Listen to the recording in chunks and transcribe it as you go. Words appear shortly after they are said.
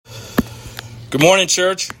Good morning,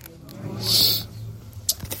 church.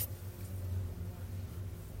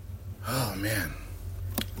 Oh, man.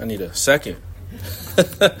 I need a second.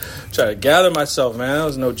 Try to gather myself, man. That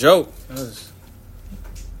was no joke.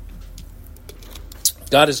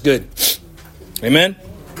 God is good. Amen.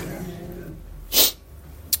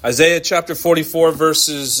 Isaiah chapter 44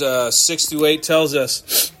 verses 6 through 8 tells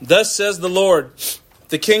us, "Thus says the Lord,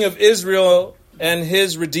 the King of Israel and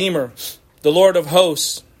his Redeemer, the Lord of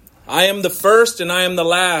hosts. I am the first and I am the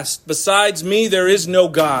last. Besides me there is no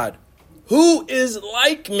God. Who is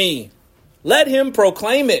like me? Let him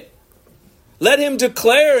proclaim it. Let him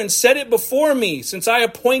declare and set it before me, since I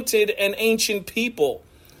appointed an ancient people.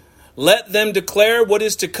 Let them declare what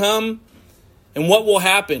is to come and what will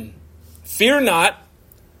happen. Fear not,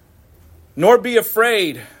 nor be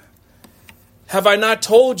afraid. Have I not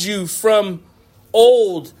told you from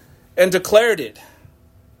old and declared it?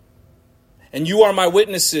 And you are my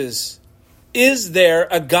witnesses. Is there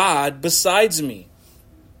a God besides me?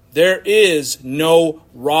 There is no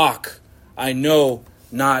rock. I know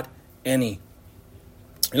not any."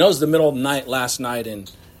 You know, it was the middle of the night last night,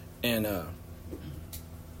 and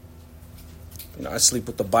I sleep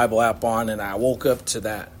with the Bible app on, and I woke up to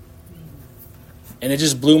that. And it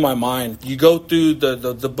just blew my mind. You go through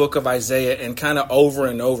the book of Isaiah, and kind of over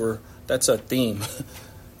and over, that's a theme.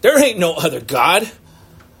 There ain't no other God.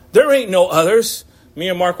 There ain't no others. Me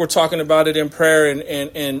and Mark were talking about it in prayer,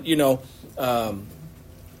 and you know,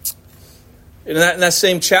 in that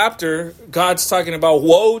same chapter, God's talking about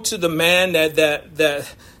woe to the man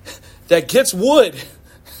that gets wood.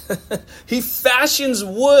 He fashions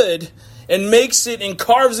wood and makes it and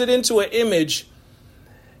carves it into an image.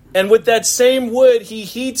 And with that same wood, he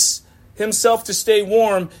heats himself to stay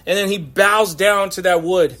warm, and then he bows down to that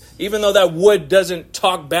wood, even though that wood doesn't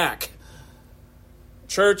talk back.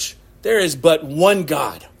 Church, there is but one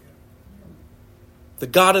God. The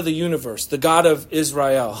God of the universe, the God of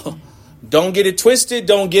Israel. Don't get it twisted.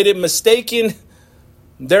 Don't get it mistaken.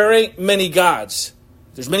 There ain't many gods.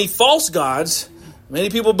 There's many false gods. Many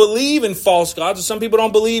people believe in false gods. Some people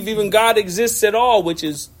don't believe even God exists at all, which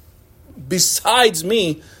is besides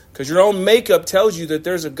me, because your own makeup tells you that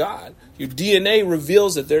there's a God. Your DNA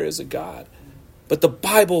reveals that there is a God. But the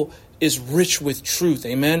Bible is rich with truth.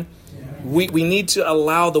 Amen. We need to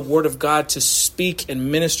allow the Word of God to speak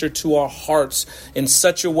and minister to our hearts in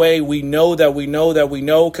such a way we know that we know that we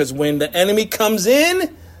know. Because when the enemy comes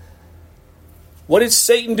in, what did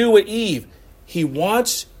Satan do with Eve? He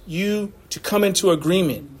wants you to come into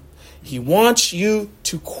agreement. He wants you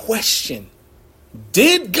to question.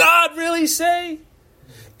 Did God really say?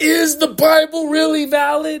 Is the Bible really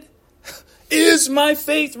valid? Is my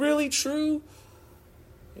faith really true?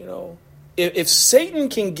 You know, if Satan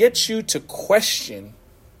can get you to question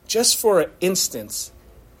just for an instance,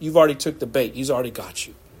 you've already took the bait. He's already got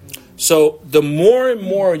you. So the more and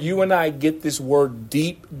more you and I get this word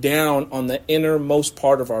deep down on the innermost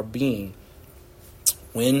part of our being,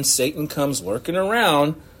 when Satan comes lurking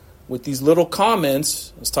around with these little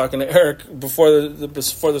comments, I was talking to Eric before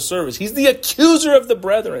the service, he's the accuser of the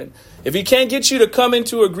brethren. If he can't get you to come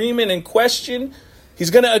into agreement and question, he's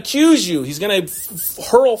going to accuse you. He's going to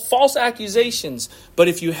hurl false accusations. But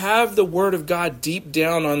if you have the Word of God deep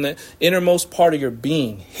down on the innermost part of your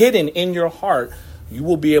being, hidden in your heart, you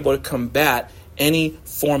will be able to combat any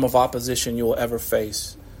form of opposition you will ever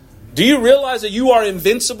face. Do you realize that you are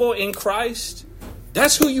invincible in Christ?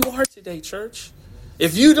 That's who you are today, church.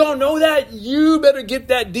 If you don't know that, you better get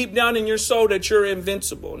that deep down in your soul that you're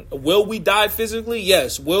invincible. Will we die physically?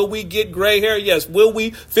 Yes. Will we get gray hair? Yes. Will we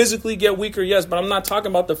physically get weaker? Yes. But I'm not talking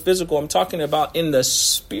about the physical. I'm talking about in the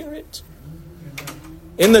spirit.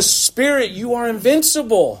 In the spirit, you are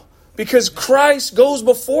invincible because Christ goes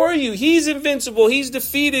before you. He's invincible. He's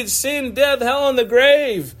defeated sin, death, hell, and the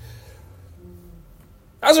grave.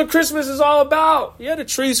 That's what Christmas is all about. Yeah, the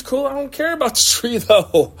tree's cool. I don't care about the tree,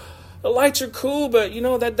 though. The lights are cool, but you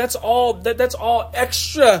know that's all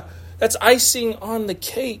extra. That's icing on the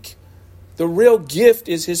cake. The real gift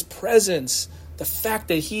is His presence. The fact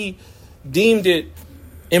that He deemed it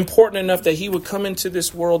important enough that He would come into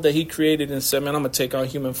this world that He created and said, "Man, I'm gonna take on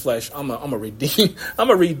human flesh. I'm gonna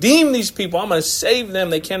redeem these people. I'm gonna save them.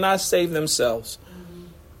 They cannot save themselves."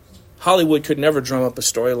 Hollywood could never drum up a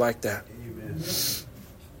story like that. Amen.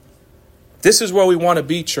 This is where we want to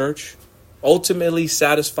be, church. Ultimately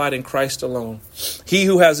satisfied in Christ alone. He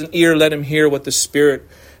who has an ear, let him hear what the Spirit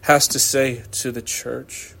has to say to the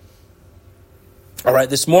church. All right,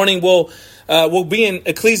 this morning we'll be in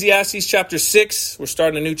Ecclesiastes chapter 6. We're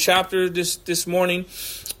starting a new chapter this morning,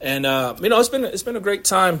 and it's been a great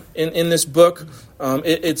time in this book.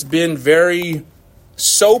 It's been very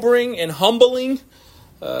sobering and humbling,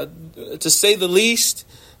 to say the least.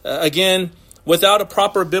 Again, without a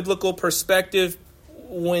proper biblical perspective,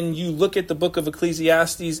 when you look at the book of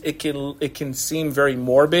Ecclesiastes, it can seem very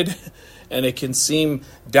morbid and it can seem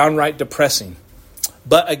downright depressing.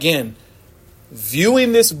 But again,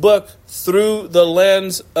 viewing this book through the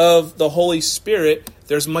lens of the Holy Spirit,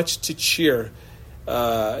 there's much to cheer.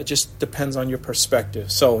 It just depends on your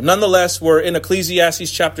perspective. So nonetheless, we're in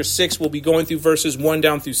Ecclesiastes chapter 6. We'll be going through verses 1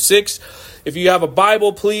 down through 6. If you have a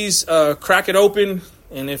Bible, please crack it open.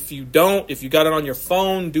 And if you don't, if you got it on your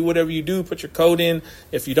phone, do whatever you do, put your code in.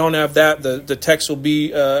 If you don't have that, the text will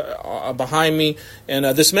be behind me. And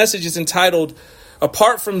this message is entitled,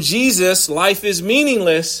 Apart from Jesus, Life is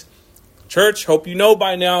Meaningless. Church, hope you know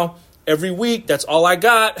by now, every week, that's all I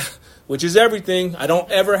got, which is everything. I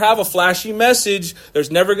don't ever have a flashy message.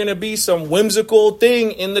 There's never going to be some whimsical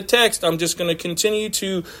thing in the text. I'm just going to continue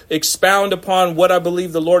to expound upon what I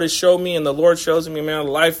believe the Lord has shown me, and the Lord shows me, man,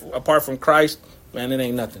 life apart from Christ, man, it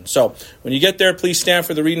ain't nothing. So when you get there, please stand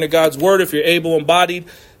for the reading of God's word. If you're able-bodied,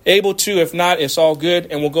 able to. If not, it's all good.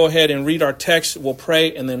 And we'll go ahead and read our text. We'll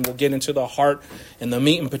pray, and then we'll get into the heart and the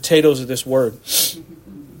meat and potatoes of this word.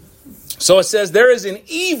 So it says, there is an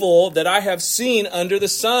evil that I have seen under the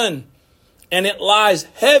sun, and it lies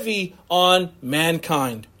heavy on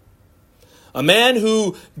mankind. A man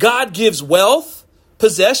who God gives wealth,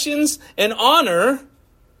 possessions, and honor,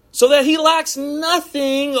 so that he lacks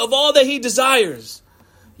nothing of all that he desires.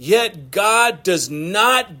 Yet God does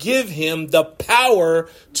not give him the power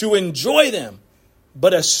to enjoy them,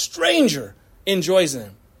 but a stranger enjoys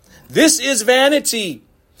them. This is vanity,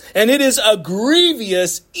 and it is a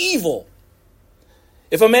grievous evil.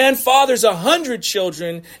 If a man fathers 100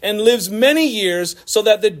 children and lives many years, so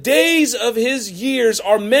that the days of his years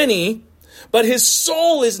are many, but his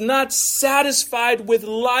soul is not satisfied with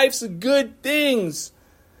life's good things,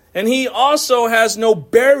 and he also has no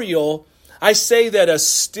burial, I say that a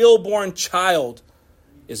stillborn child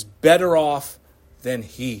is better off than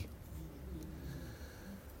he.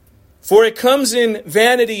 For it comes in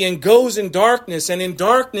vanity and goes in darkness, and in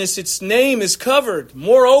darkness its name is covered.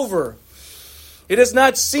 Moreover, it has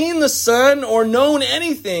not seen the sun or known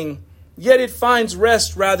anything, yet it finds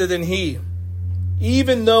rest rather than he.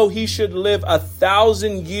 Even though he should live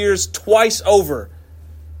 1,000 years twice over,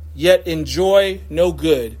 yet enjoy no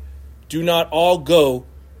good, do not all go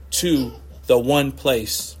to the one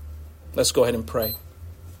place. Let's go ahead and pray.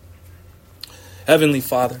 Heavenly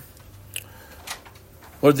Father,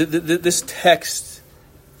 Lord, this text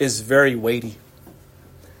is very weighty.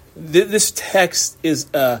 This text is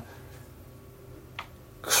a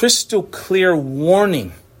crystal clear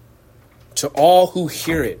warning to all who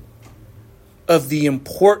hear it of the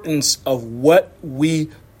importance of what we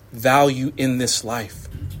value in this life.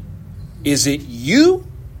 Is it you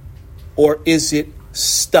or is it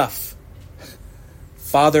stuff?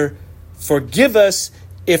 Father, forgive us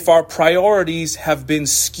if our priorities have been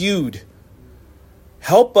skewed.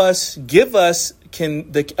 Help us, give us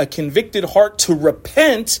a convicted heart to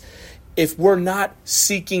repent if we're not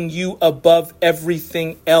seeking you above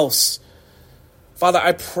everything else. Father,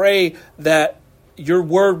 I pray that your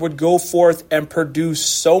word would go forth and produce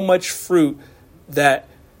so much fruit that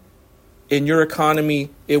in your economy,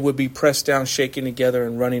 it would be pressed down, shaken together,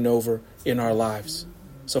 and running over in our lives.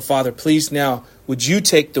 So, Father, please now, would you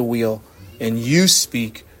take the wheel and you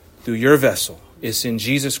speak through your vessel. It's in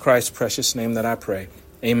Jesus Christ's precious name that I pray.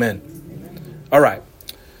 Amen. All right.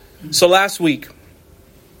 So last week,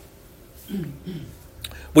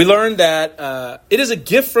 we learned that it is a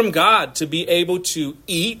gift from God to be able to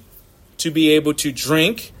eat, to be able to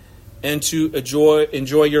drink, and to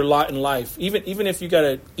enjoy your lot in life. Even if you got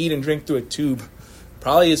to eat and drink through a tube,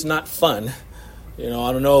 probably is not fun. You know,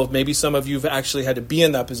 I don't know if maybe some of you have actually had to be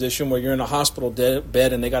in that position where you're in a hospital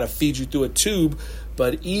bed and they got to feed you through a tube.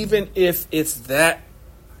 But even if it's that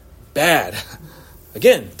bad,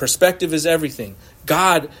 again, perspective is everything.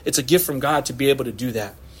 God, it's a gift from God to be able to do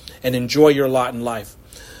that and enjoy your lot in life.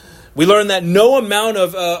 We learned that no amount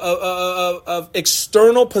of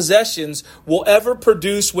external possessions will ever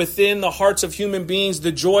produce within the hearts of human beings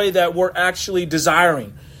the joy that we're actually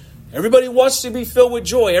desiring. Everybody wants to be filled with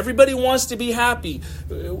joy. Everybody wants to be happy.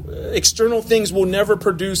 External things will never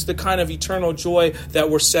produce the kind of eternal joy that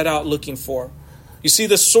we're set out looking for. You see,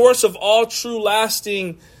 the source of all true,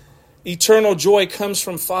 lasting, eternal joy comes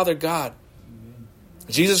from Father God.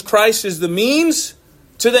 Jesus Christ is the means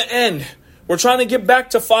to the end. We're trying to get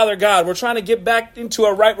back to Father God. We're trying to get back into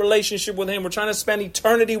a right relationship with Him. We're trying to spend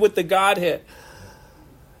eternity with the Godhead.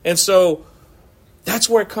 And so that's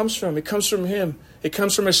where it comes from. It comes from Him. It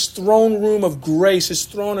comes from His throne room of grace, His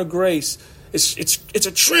throne of grace. It's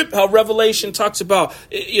a trip how Revelation talks about,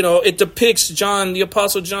 it depicts John, the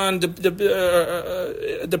Apostle John,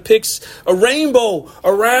 depicts a rainbow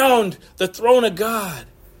around the throne of God.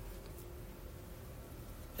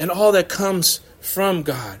 And all that comes from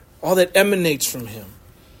God, all that emanates from him.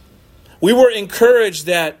 We were encouraged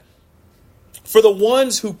that for the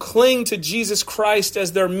ones who cling to Jesus Christ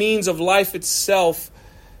as their means of life itself,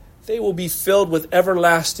 they will be filled with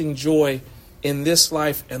everlasting joy in this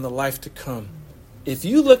life and the life to come. If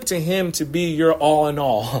you look to him to be your all in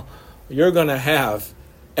all, you're going to have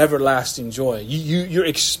everlasting joy. You're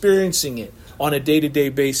experiencing it on a day-to-day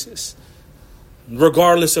basis,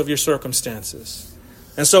 regardless of your circumstances.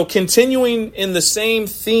 And so continuing in the same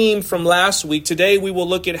theme from last week, today we will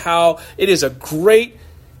look at how it is a great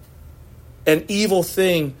and evil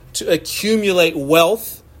thing to accumulate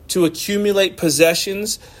wealth, to accumulate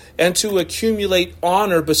possessions, and to accumulate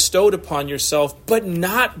honor bestowed upon yourself, but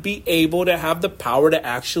not be able to have the power to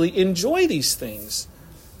actually enjoy these things.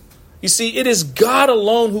 You see, it is God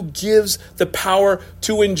alone who gives the power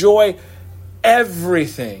to enjoy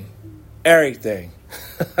everything. Everything.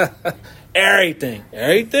 Everything.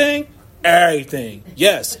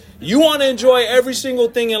 Yes. You want to enjoy every single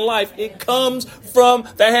thing in life. It comes from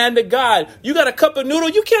the hand of God. You got a cup of noodle.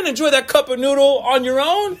 You can't enjoy that cup of noodle on your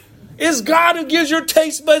own. It's God who gives your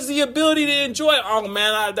taste buds the ability to enjoy it. Oh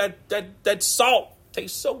man, that salt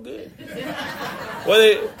tastes so good.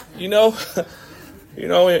 Well,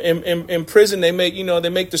 in prison they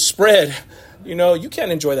make the spread. You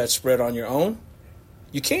can't enjoy that spread on your own.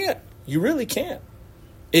 You can't. You really can't.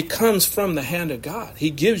 It comes from the hand of God. He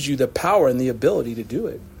gives you the power and the ability to do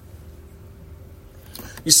it.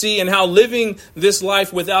 You see, and how living this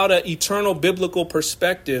life without an eternal biblical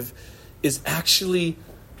perspective is actually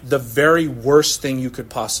the very worst thing you could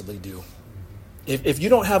possibly do. If you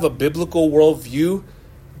don't have a biblical worldview,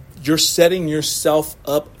 you're setting yourself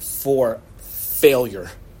up for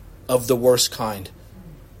failure of the worst kind.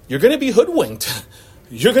 You're going to be hoodwinked.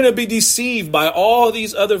 You're going to be deceived by all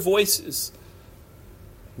these other voices.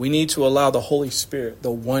 We need to allow the Holy Spirit, the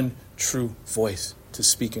one true voice, to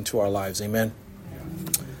speak into our lives. Amen.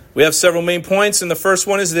 We have several main points, and the first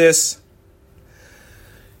one is this.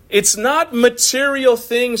 It's not material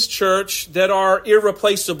things, church, that are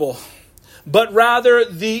irreplaceable, but rather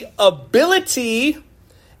the ability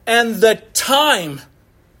and the time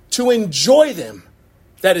to enjoy them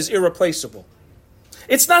that is irreplaceable.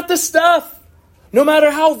 It's not the stuff. No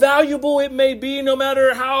matter how valuable it may be, no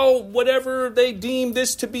matter how whatever they deem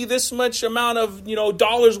this to be this much amount of,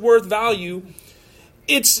 dollars worth value,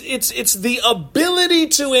 it's the ability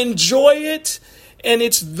to enjoy it. And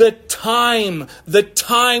it's the time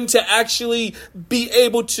to actually be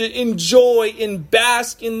able to enjoy and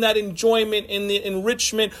bask in that enjoyment, in the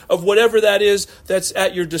enrichment of whatever that is that's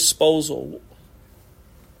at your disposal.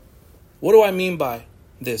 What do I mean by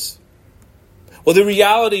this? Well, the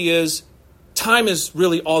reality is time is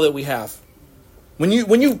really all that we have. When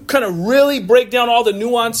you kind of really break down all the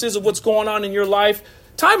nuances of what's going on in your life,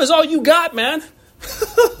 time is all you got, man.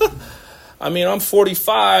 I mean, I'm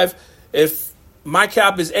 45. If my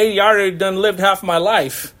cap is 80, I already done lived half my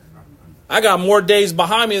life. I got more days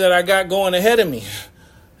behind me than I got going ahead of me.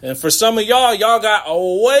 And for some of y'all got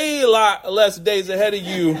a way lot less days ahead of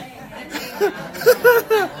you.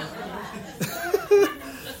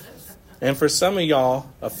 And for some of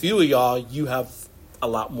y'all, a few of y'all, you have a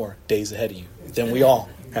lot more days ahead of you than we all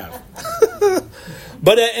have.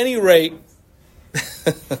 But at any rate,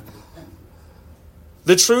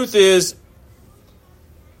 the truth is,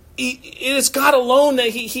 it is God alone that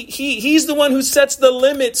He's the one who sets the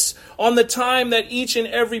limits on the time that each and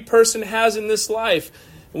every person has in this life.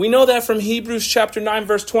 We know that from Hebrews chapter 9,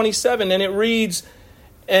 verse 27, and it reads,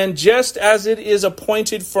 "And just as it is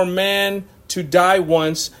appointed for man to die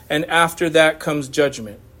once, and after that comes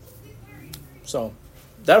judgment." So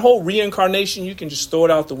that whole reincarnation, you can just throw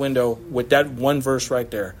it out the window with that one verse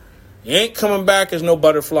right there. You ain't coming back as no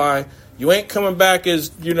butterfly. You ain't coming back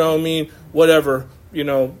as, whatever,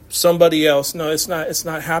 somebody else. No, it's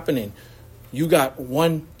not happening. You got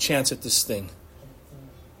one chance at this thing.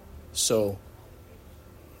 So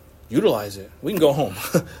utilize it. We can go home.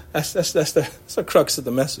 That's the crux of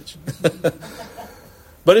the message.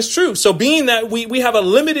 But it's true. So being that we have a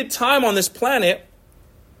limited time on this planet,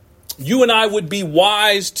 you and I would be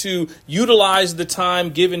wise to utilize the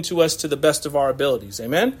time given to us to the best of our abilities.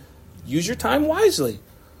 Amen? Use your time wisely.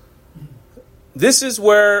 This is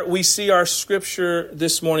where we see our scripture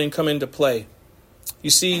this morning come into play. You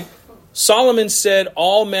see, Solomon said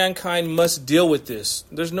all mankind must deal with this.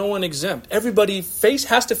 There's no one exempt. Everybody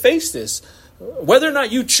has to face this. Whether or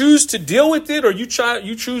not you choose to deal with it or you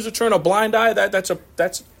choose to turn a blind eye,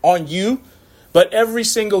 that's on you. But every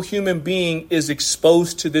single human being is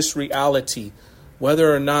exposed to this reality.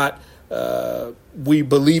 Whether or not we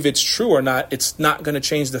believe it's true or not, it's not going to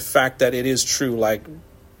change the fact that it is true. Like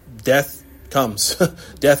death comes.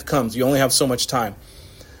 Death comes. You only have so much time.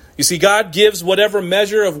 You see, God gives whatever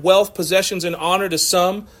measure of wealth, possessions, and honor to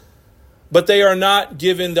some, but they are not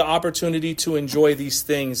given the opportunity to enjoy these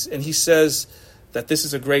things. And he says that this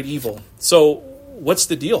is a great evil. So what's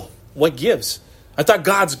the deal? What gives? I thought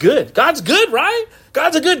God's good. God's good, right?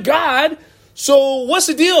 God's a good God. So what's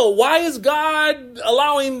the deal? Why is God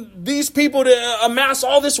allowing these people to amass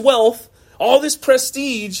all this wealth, all this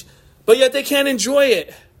prestige, but yet they can't enjoy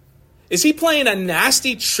it? Is he playing a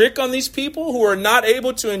nasty trick on these people who are not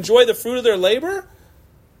able to enjoy the fruit of their labor?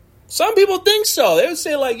 Some people think so. They would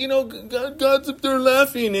say like, God's up there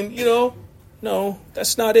laughing and, no,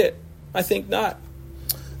 that's not it. I think not.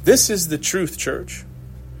 This is the truth, church.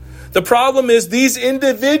 The problem is these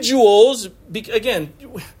individuals, again,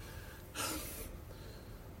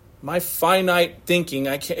 my finite thinking,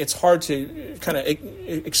 it's hard to kind of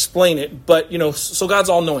explain it, but, so God's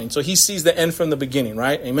all knowing. So he sees the end from the beginning,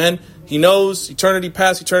 right? Amen. He knows eternity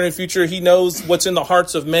past, eternity future. He knows what's in the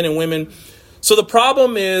hearts of men and women. So the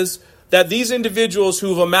problem is that these individuals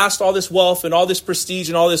who've amassed all this wealth and all this prestige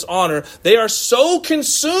and all this honor, they are so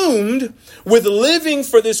consumed with living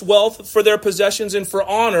for this wealth, for their possessions and for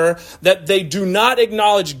honor, that they do not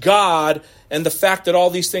acknowledge God and the fact that all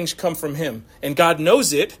these things come from him. And God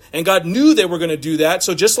knows it, and God knew they were going to do that.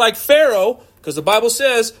 So just like Pharaoh, because the Bible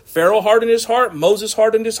says Pharaoh hardened his heart, Moses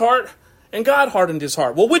hardened his heart, and God hardened his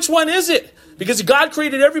heart. Well, which one is it? Because God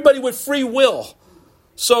created everybody with free will.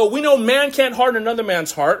 So we know man can't harden another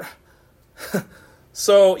man's heart.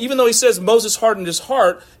 So even though he says Moses hardened his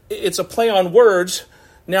heart, it's a play on words.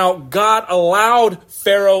 Now, God allowed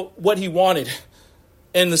Pharaoh what he wanted.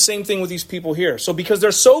 And the same thing with these people here. So because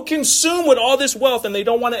they're so consumed with all this wealth and they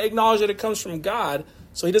don't want to acknowledge that it comes from God,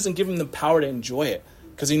 so he doesn't give them the power to enjoy it.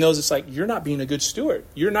 Because he knows it's like, you're not being a good steward.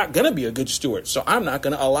 You're not going to be a good steward. So I'm not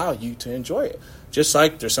going to allow you to enjoy it. Just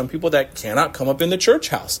like there's some people that cannot come up in the church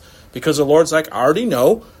house. Because the Lord's like, I already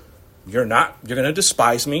know. You're going to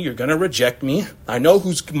despise me. You're going to reject me. I know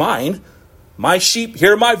who's mine. My sheep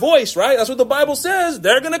hear my voice, right? That's what the Bible says.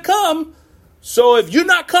 They're going to come. So if you're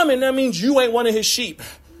not coming, that means you ain't one of his sheep.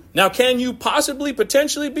 Now, can you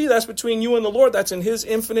potentially be? That's between you and the Lord. That's in his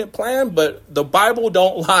infinite plan. But the Bible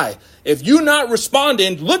don't lie. If you're not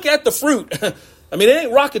responding, look at the fruit. I mean, it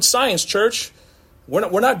ain't rocket science, church.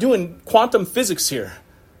 We're not doing quantum physics here.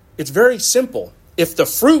 It's very simple. If the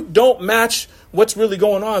fruit don't match what's really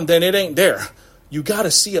going on, then it ain't there. You got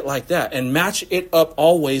to see it like that and match it up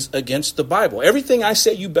always against the Bible. Everything I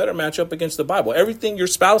say, you better match up against the Bible. Everything your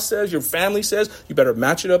spouse says, your family says, you better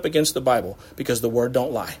match it up against the Bible because the word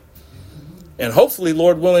don't lie. And hopefully,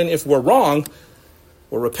 Lord willing, if we're wrong,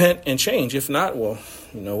 we'll repent and change. If not, well,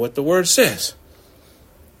 you know what the word says.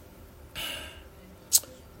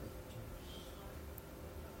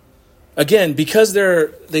 Again, because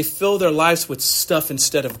they fill their lives with stuff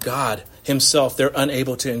instead of God himself, they're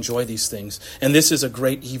unable to enjoy these things. And this is a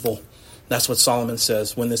great evil. That's what Solomon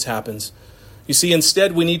says when this happens. You see,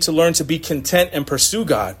 instead, we need to learn to be content and pursue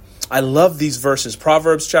God. I love these verses.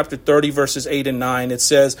 Proverbs chapter 30, verses 8 and 9. It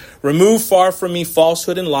says, remove far from me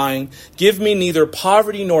falsehood and lying. Give me neither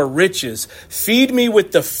poverty nor riches. Feed me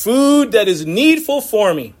with the food that is needful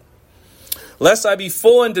for me. Lest I be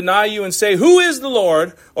full and deny you and say, who is the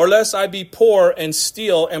Lord? Or lest I be poor and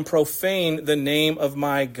steal and profane the name of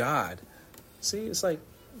my God. See, it's like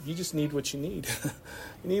you just need what you need.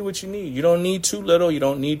 You need what you need. You don't need too little. You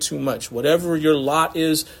don't need too much. Whatever your lot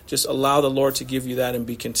is, just allow the Lord to give you that and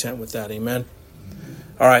be content with that. Amen.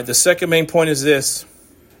 All right. The second main point is this.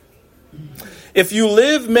 If you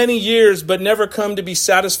live many years but never come to be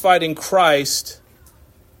satisfied in Christ,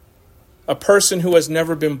 a person who has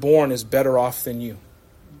never been born is better off than you.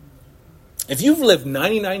 If you've lived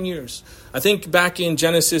 99 years, I think back in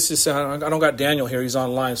Genesis, I don't got Daniel here. He's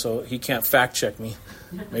online, so he can't fact check me.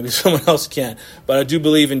 Maybe someone else can. But I do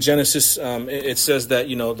believe in Genesis, it says that,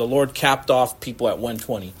 the Lord capped off people at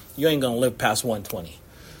 120. You ain't going to live past 120.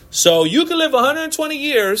 So you can live 120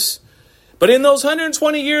 years, but in those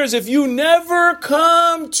 120 years, if you never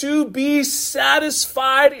come to be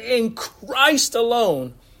satisfied in Christ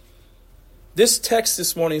alone, this text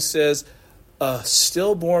this morning says a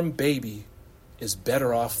stillborn baby is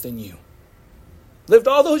better off than you. Lived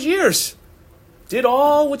all those years. Did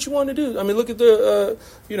all what you wanted to do. I mean, look at the,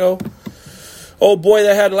 old boy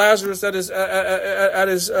that had Lazarus at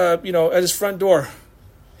his front door.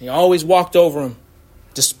 He always walked over him.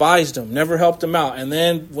 Despised him, never helped him out. And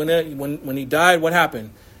then when he died, what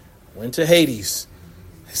happened? Went to Hades.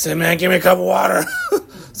 He said, man, give me a cup of water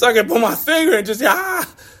so I can put my finger and just,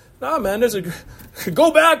 nah, man,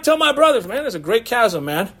 go back, tell my brothers, man, there's a great chasm,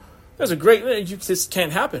 man. This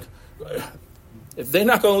can't happen. If they're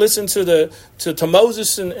not going to listen to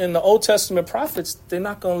Moses and the Old Testament prophets, they're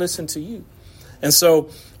not going to listen to you. And so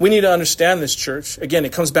we need to understand this, church. Again,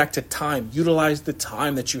 it comes back to time. Utilize the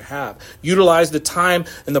time that you have. Utilize the time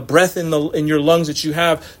and the breath in your lungs that you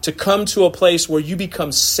have to come to a place where you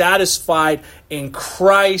become satisfied in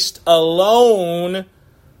Christ alone.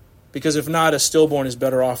 Because if not, a stillborn is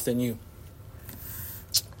better off than you.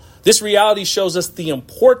 This reality shows us the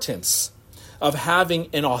importance of having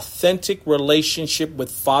an authentic relationship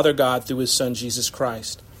with Father God through his Son, Jesus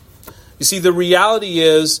Christ. You see, the reality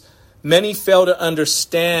is many fail to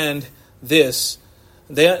understand this.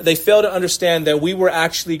 They fail to understand that we were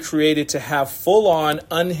actually created to have full-on,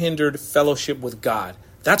 unhindered fellowship with God.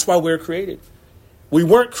 That's why we're created. We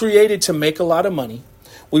weren't created to make a lot of money.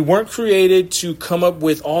 We weren't created to come up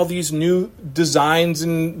with all these new designs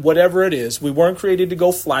and whatever it is. We weren't created to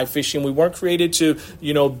go fly fishing. We weren't created to,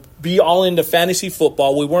 be all into fantasy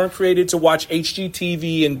football. We weren't created to watch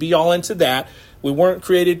HGTV and be all into that. We weren't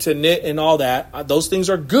created to knit and all that. Those things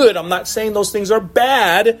are good. I'm not saying those things are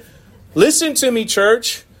bad. Listen to me,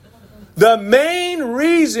 church. The main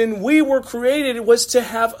reason we were created was to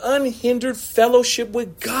have unhindered fellowship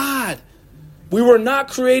with God. We were not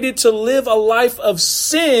created to live a life of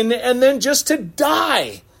sin and then just to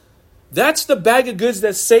die. That's the bag of goods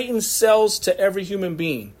that Satan sells to every human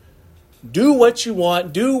being. Do what you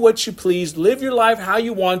want, do what you please, live your life how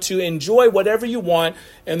you want to, enjoy whatever you want,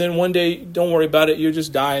 and then one day, don't worry about it, you'll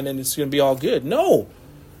just die and then it's going to be all good. No,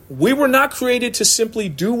 we were not created to simply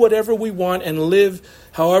do whatever we want and live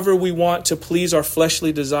however we want to please our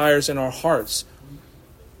fleshly desires in our hearts.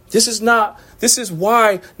 This is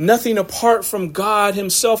why nothing apart from God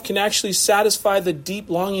himself can actually satisfy the deep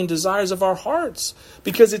longing desires of our hearts.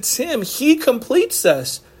 Because it's him. He completes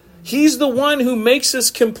us. He's the one who makes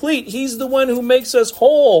us complete. He's the one who makes us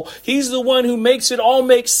whole. He's the one who makes it all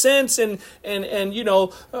make sense and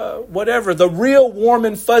whatever. The real warm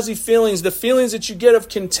and fuzzy feelings, the feelings that you get of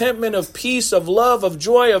contentment, of peace, of love, of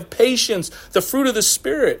joy, of patience, the fruit of the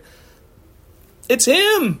Spirit. It's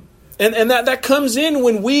him. And that comes in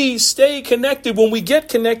when we stay connected, when we get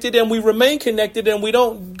connected and we remain connected and we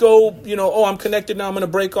don't go, I'm connected now, I'm going to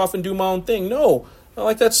break off and do my own thing. No,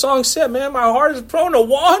 like that song said, man, my heart is prone to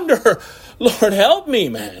wander. Lord, help me,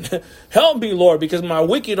 man. Help me, Lord, because my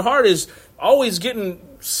wicked heart is always getting,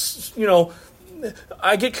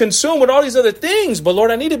 I get consumed with all these other things. But Lord,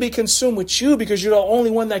 I need to be consumed with you because you're the only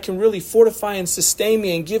one that can really fortify and sustain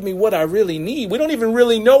me and give me what I really need. We don't even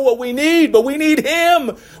really know what we need, but we need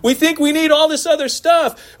him. We think we need all this other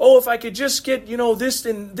stuff. Oh, if I could just get, this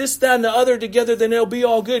and this, that, and the other together, then it'll be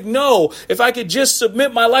all good. No, if I could just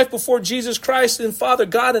submit my life before Jesus Christ and Father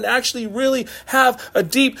God and actually really have a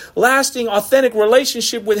deep, lasting, authentic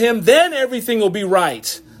relationship with him, then everything will be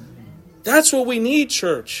right. That's what we need,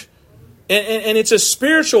 church. And it's a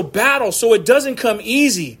spiritual battle, so it doesn't come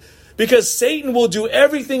easy. Because Satan will do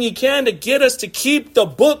everything he can to get us to keep the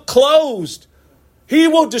book closed. He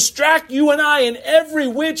will distract you and I in every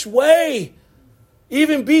which way.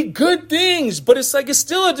 Even be good things, but it's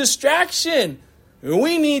still a distraction.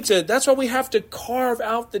 That's why we have to carve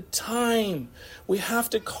out the time. We have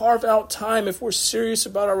to carve out time if we're serious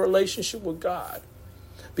about our relationship with God.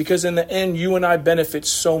 Because in the end, you and I benefit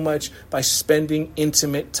so much by spending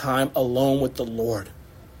intimate time alone with the Lord.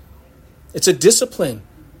 It's a discipline.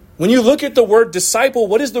 When you look at the word disciple,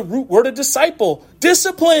 what is the root word of disciple?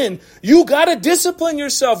 Discipline. You got to discipline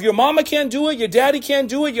yourself. Your mama can't do it. Your daddy can't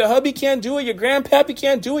do it. Your hubby can't do it. Your grandpappy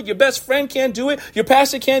can't do it. Your best friend can't do it. Your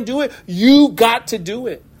pastor can't do it. You got to do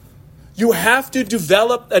it. You have to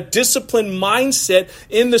develop a disciplined mindset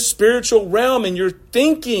in the spiritual realm in your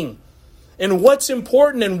thinking. And what's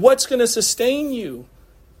important and what's going to sustain you.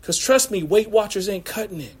 Because trust me, Weight Watchers ain't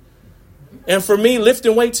cutting it. And for me,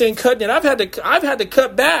 lifting weights ain't cutting it. I've had to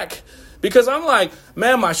cut back. Because I'm like,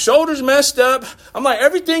 man, my shoulder's messed up. I'm like,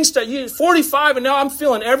 everything's 45 and now I'm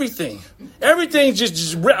feeling everything. Everything's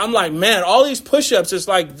just I'm like, man, all these push-ups, it's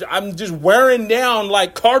like I'm just wearing down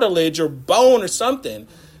like cartilage or bone or something.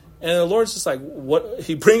 And the Lord's just like, what?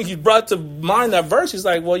 He brought to mind that verse. He's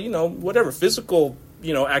like, well, whatever physical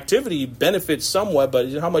activity benefits somewhat,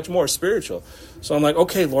 but how much more spiritual? So I'm like,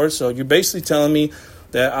 okay, Lord, so you're basically telling me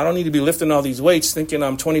that I don't need to be lifting all these weights thinking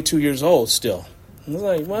I'm 22 years old still. I'm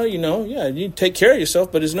like, well, yeah, you take care of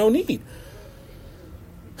yourself, but there's no need.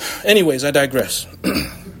 Anyways, I digress.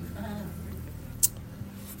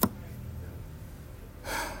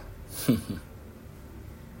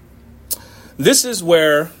 This is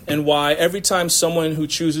where and why every time someone who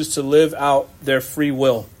chooses to live out their free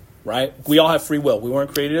will, right? We all have free will. We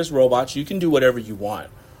weren't created as robots. You can do whatever you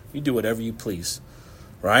want. You do whatever you please,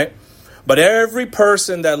 right? But every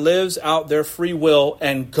person that lives out their free will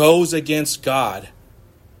and goes against God,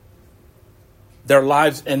 their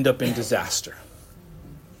lives end up in disaster.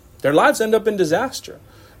 Their lives end up in disaster.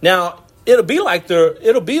 Now, it'll be like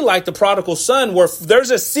the prodigal son, where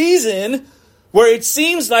there's a season where it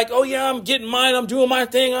seems like, oh yeah, I'm getting mine, I'm doing my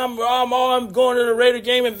thing, I'm going to the Raider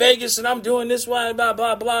game in Vegas, and I'm doing this one, blah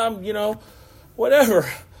blah blah, whatever.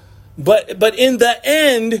 But in the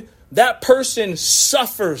end, that person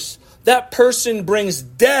suffers. That person brings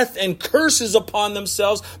death and curses upon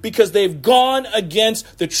themselves because they've gone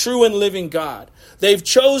against the true and living God. They've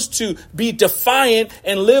chose to be defiant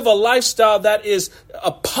and live a lifestyle that is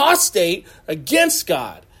apostate against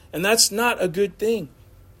God. And that's not a good thing,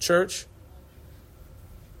 church.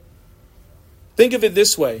 Think of it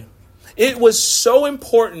this way. It was so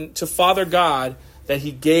important to Father God that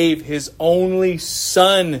he gave his only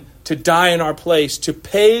son to die in our place, to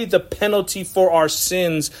pay the penalty for our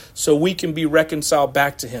sins so we can be reconciled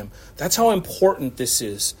back to him. That's how important this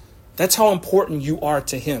is. That's how important you are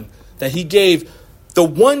to him. That he gave the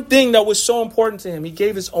one thing that was so important to him. He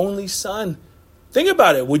gave his only son. Think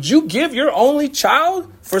about it. Would you give your only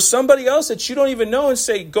child for somebody else that you don't even know and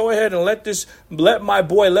say, go ahead and let my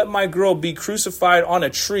boy, let my girl be crucified on a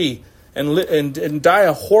tree and die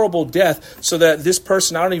a horrible death so that this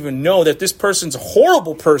person, I don't even know that this person's a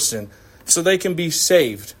horrible person, so they can be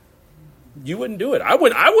saved? You wouldn't do it. I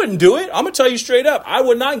wouldn't do it. I'm going to tell you straight up. I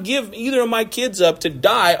would not give either of my kids up to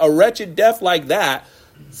die a wretched death like that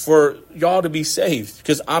for y'all to be saved,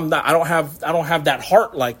 because I don't have that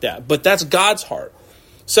heart like that. But that's God's heart.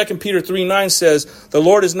 2 Peter 3:9 says, the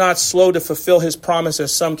Lord is not slow to fulfill his promise,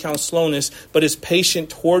 as some count slowness, but is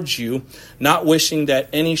patient towards you, not wishing that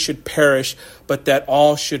any should perish, but that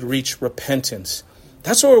all should reach repentance.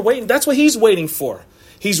 That's what we're waiting. That's what he's waiting for.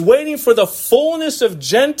 He's waiting for the fullness of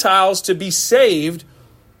Gentiles to be saved.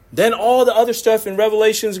 Then all the other stuff in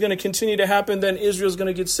Revelation is going to continue to happen. Then Israel's going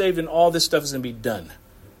to get saved, and all this stuff is going to be done.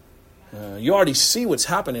 You already see what's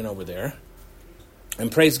happening over there. And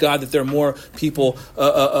praise God that there are more people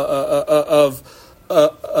of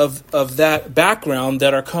that background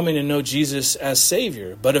that are coming to know Jesus as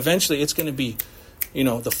Savior. But eventually it's going to be,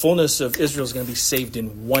 the fullness of Israel is going to be saved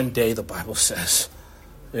in one day, the Bible says.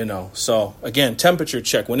 So again, temperature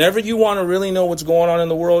check. Whenever you want to really know what's going on in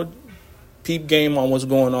the world, peep game on what's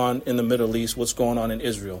going on in the Middle East, what's going on in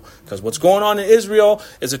Israel. Because what's going on in Israel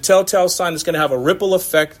is a telltale sign that's going to have a ripple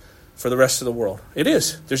effect for the rest of the world. It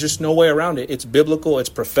is. There's just no way around it. It's biblical. It's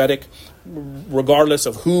prophetic, regardless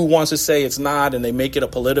of who wants to say it's not, and they make it a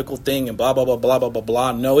political thing and blah, blah, blah, blah, blah, blah,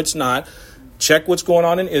 blah. No, it's not. Check what's going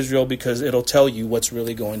on in Israel, because it'll tell you what's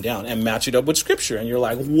really going down, and match it up with Scripture. And you're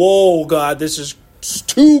like, whoa, God, this is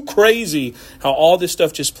too crazy how all this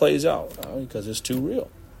stuff just plays out, because it's too real.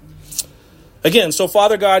 Again, so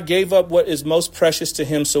Father God gave up what is most precious to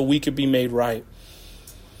him so we could be made right.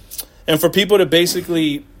 And for people to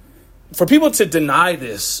deny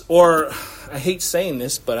this, or I hate saying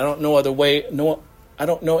this, but I don't know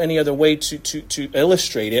any other way to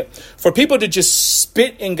illustrate it. For people to just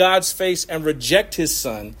spit in God's face and reject his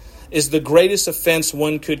son is the greatest offense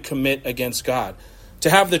one could commit against God. To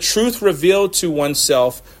have the truth revealed to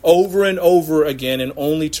oneself over and over again and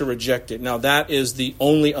only to reject it. Now that is the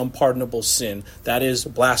only unpardonable sin. That is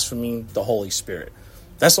blaspheming the Holy Spirit.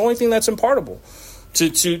 That's the only thing that's unpardonable.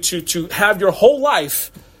 To have your whole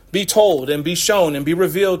life be told and be shown and be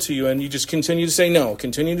revealed to you, and you just continue to say no,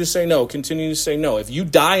 continue to say no, continue to say no. If you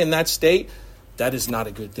die in that state, that is not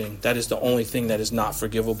a good thing. That is the only thing that is not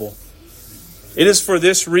forgivable. It is for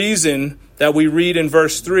this reason that we read in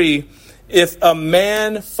verse 3, if a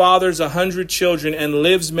man fathers 100 children and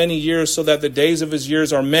lives many years so that the days of his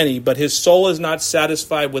years are many, but his soul is not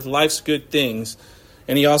satisfied with life's good things,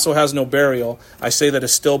 and he also has no burial, I say that a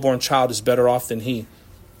stillborn child is better off than he.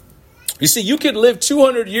 You see, you could live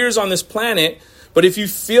 200 years on this planet, but if you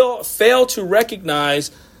fail to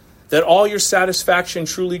recognize that all your satisfaction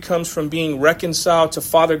truly comes from being reconciled to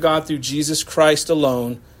Father God through Jesus Christ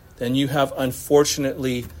alone, then you have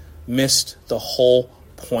unfortunately missed the whole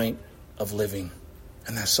point of living.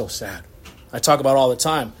 And that's so sad. I talk about all the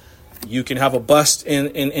time. You can have a bust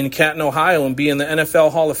in Canton, Ohio and be in the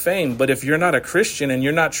NFL Hall of Fame. But if you're not a Christian and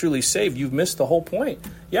you're not truly saved, you've missed the whole point.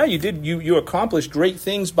 Yeah, you did. You accomplished great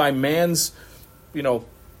things by man's,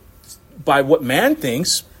 by what man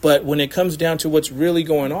thinks. But when it comes down to what's really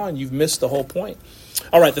going on, you've missed the whole point.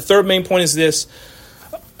 All right. The third main point is this.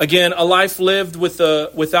 Again, a life lived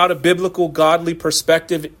without a biblical, godly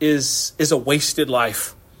perspective is a wasted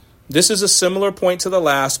life. This is a similar point to the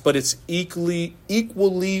last, but it's equally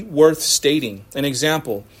worth stating. An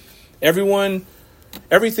example: everything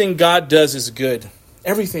God does is good.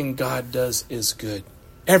 Everything God does is good.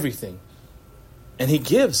 Everything. And he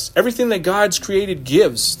gives. Everything that God's created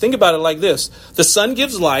gives. Think about it like this. The sun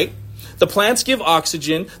gives light. The plants give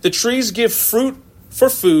oxygen. The trees give fruit for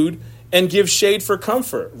food and give shade for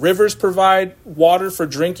comfort. Rivers provide water for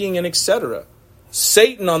drinking and etc.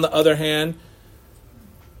 Satan, on the other hand,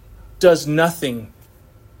 does nothing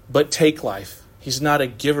but take life. He's not a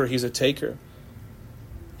giver. He's a taker.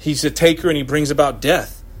 He's a taker, and he brings about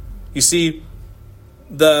death. You see,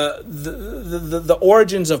 the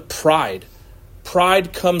origins of pride.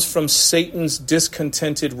 Pride comes from Satan's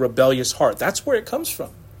discontented, rebellious heart. That's where it comes from.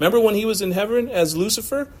 Remember when he was in heaven as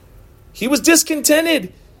Lucifer? He was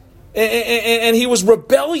discontented and he was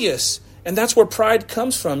rebellious. And that's where pride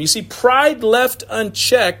comes from. You see, pride left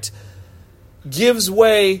unchecked gives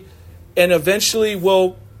way and eventually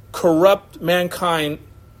will corrupt mankind.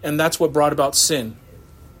 And that's what brought about sin,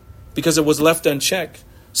 because it was left unchecked.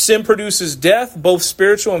 Sin produces death, both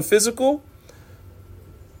spiritual and physical.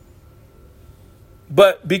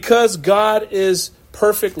 But because God is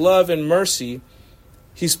perfect love and mercy,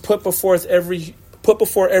 he's put before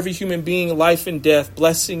every human being life and death,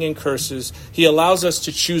 blessing and curses. He allows us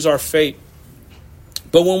to choose our fate.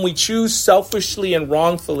 But when we choose selfishly and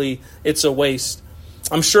wrongfully, it's a waste.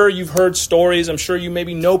 I'm sure you've heard stories. I'm sure you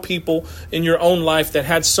maybe know people in your own life that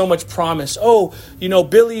had so much promise. Oh,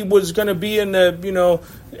 Billy was going to be in the,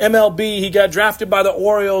 MLB. He got drafted by the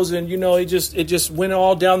Orioles, and, it just went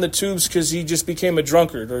all down the tubes because he just became a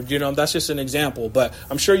drunkard. Or, that's just an example. But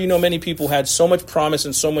I'm sure many people had so much promise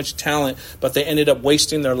and so much talent, but they ended up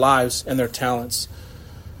wasting their lives and their talents.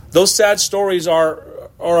 Those sad stories are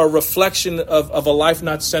a reflection of a life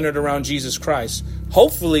not centered around Jesus Christ.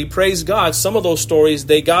 Hopefully, praise God, some of those stories,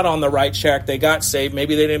 they got on the right track. They got saved.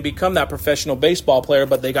 Maybe they didn't become that professional baseball player,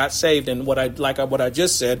 but they got saved. And what I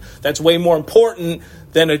just said, that's way more important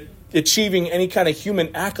than achieving any kind of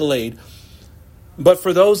human accolade. But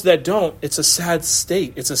for those that don't, it's a sad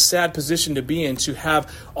state. It's a sad position to be in, to have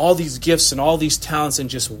all these gifts and all these talents and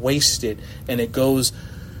just waste it. And it goes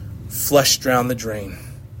flush down the drain.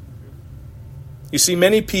 You see,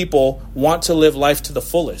 many people want to live life to the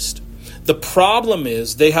fullest. The problem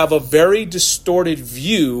is they have a very distorted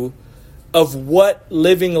view of what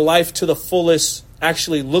living life to the fullest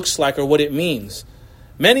actually looks like or what it means.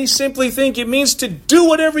 Many simply think it means to do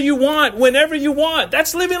whatever you want, whenever you want.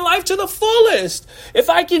 That's living life to the fullest. If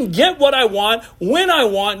I can get what I want, when I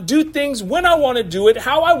want, do things when I want to do it,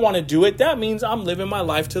 how I want to do it, that means I'm living my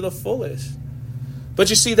life to the fullest.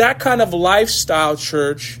 But you see, that kind of lifestyle,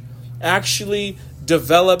 church, actually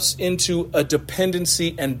develops into a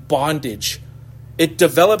dependency and bondage. It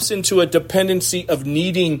develops into a dependency of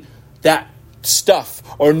needing that stuff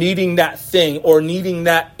or needing that thing or needing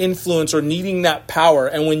that influence or needing that power.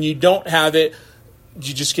 And when you don't have it,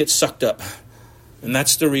 you just get sucked up. And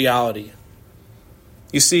that's the reality.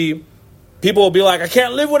 You see, people will be like, I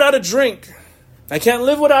can't live without a drink. I can't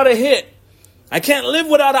live without a hit. I can't live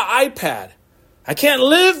without an iPad. I can't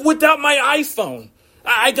live without my iPhone.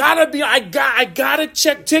 I gotta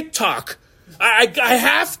check TikTok. I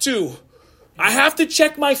have to. I have to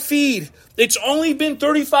check my feed. It's only been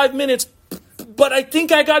 35 minutes, but I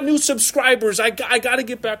think I got new subscribers. I gotta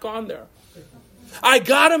get back on there. I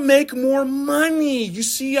gotta make more money. You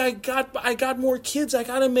see, I got more kids. I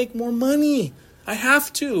gotta make more money. I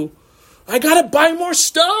have to. I gotta buy more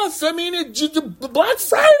stuff. I mean, Black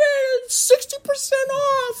Friday, 60%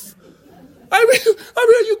 off. I mean,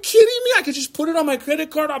 are you kidding me? I could just put it on my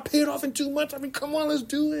credit card. I'll pay it off in 2 months. I mean, come on, let's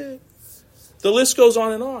do it. The list goes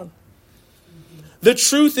on and on. The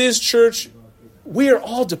truth is, church, we are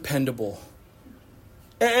all dependable.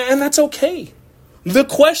 And that's okay. The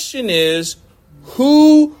question is,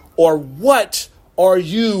 who or what are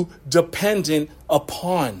you dependent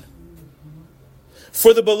upon?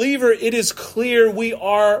 For the believer, it is clear we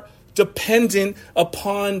are dependent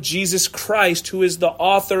upon Jesus Christ, who is the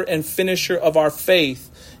author and finisher of our faith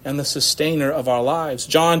and the sustainer of our lives.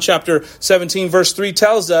 John chapter 17, verse 3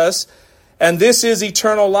 tells us, and this is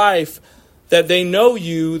eternal life, that they know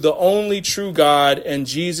you, the only true God, and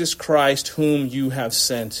Jesus Christ, whom you have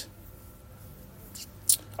sent.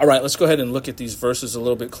 All right, let's go ahead and look at these verses a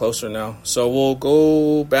little bit closer now. So we'll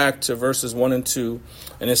go back to verses 1 and 2.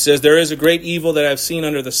 And it says, there is a great evil that I've seen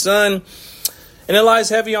under the sun, and it lies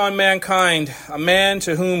heavy on mankind, a man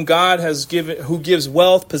to whom God has given, who gives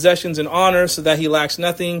wealth, possessions, and honor, so that he lacks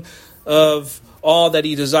nothing of all that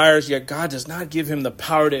he desires, yet God does not give him the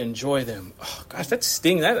power to enjoy them. Oh, gosh, that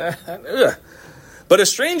stings. Ugh. But a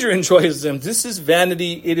stranger enjoys them. This is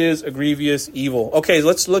vanity. It is a grievous evil. Okay,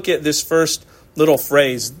 let's look at this first little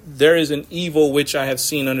phrase. There is an evil which I have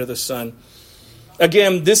seen under the sun.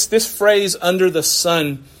 Again, this phrase, under the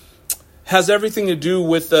sun, has everything to do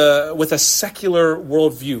with a secular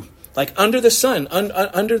worldview. Like under the sun,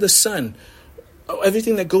 under the sun,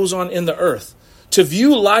 everything that goes on in the earth. To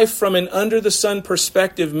view life from an under the sun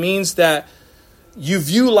perspective means that you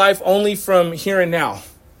view life only from here and now.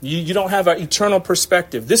 You don't have an eternal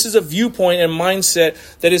perspective. This is a viewpoint and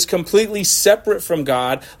mindset that is completely separate from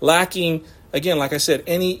God, lacking, again, like I said,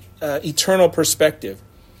 any eternal perspective.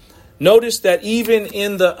 Notice that even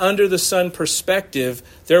in the under the sun perspective,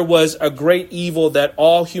 there was a great evil that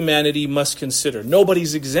all humanity must consider.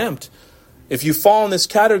 Nobody's exempt. If you fall in this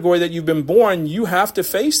category that you've been born, you have to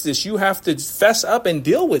face this. You have to fess up and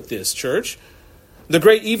deal with this, church. The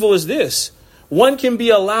great evil is this. One can be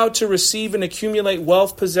allowed to receive and accumulate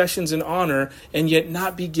wealth, possessions, and honor, and yet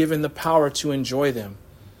not be given the power to enjoy them.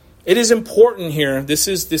 It is important here. This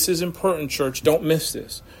is important, church. Don't miss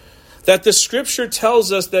this. That the scripture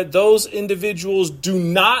tells us that those individuals do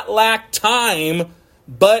not lack time,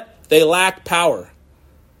 but they lack power.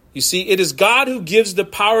 You see, it is God who gives the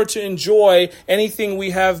power to enjoy anything we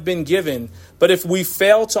have been given. But if we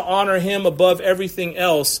fail to honor him above everything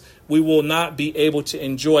else, we will not be able to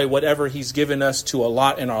enjoy whatever he's given us to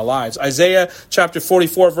allot in our lives. Isaiah chapter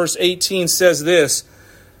 44, verse 18 says this.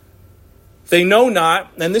 They know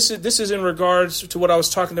not, and this is in regards to what I was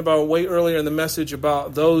talking about way earlier in the message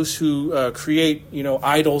about those who create,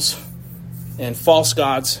 idols and false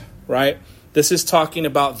gods, right? This is talking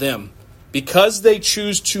about them. Because they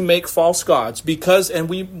choose to make false gods, and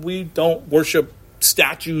we don't worship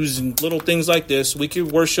statues and little things like this. We can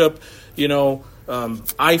worship,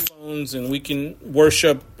 iPhones, and we can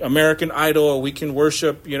worship American Idol, or we can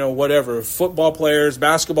worship, whatever, football players,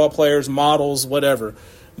 basketball players, models, whatever.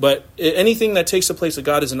 But anything that takes the place of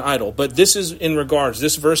God is an idol. But this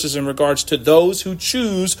verse is in regards to those who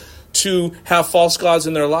choose to have false gods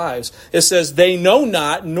in their lives. It says, they know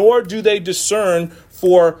not, nor do they discern,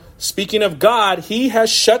 for speaking of God, he has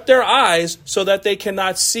shut their eyes so that they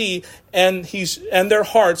cannot see, and their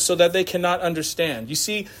hearts so that they cannot understand. You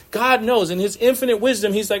see, God knows in his infinite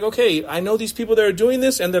wisdom, he's like, okay, I know these people that are doing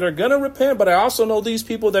this and that are going to repent, but I also know these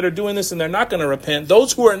people that are doing this and they're not going to repent.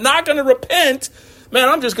 Those who are not going to repent, man,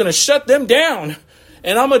 I'm just going to shut them down.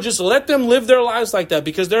 And I'm going to just let them live their lives like that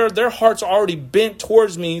because their hearts are already bent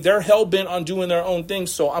towards me. They're hell-bent on doing their own thing,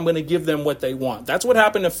 so I'm going to give them what they want. That's what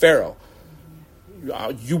happened to Pharaoh.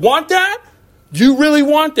 You want that? You really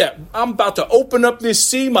want that? I'm about to open up this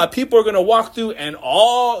sea. My people are going to walk through, and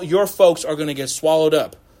all your folks are going to get swallowed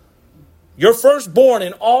up. Your firstborn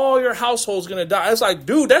and all your household's going to die. It's like,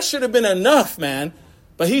 dude, that should have been enough, man.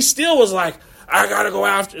 But he still was like, I got to go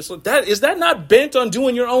after. It's like, is that not bent on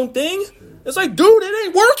doing your own thing? It's like, dude, it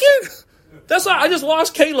ain't working. That's why I just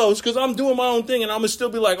lost Kalos because I'm doing my own thing, and I'm going to still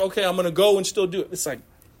be like, okay, I'm going to go and still do it. It's like,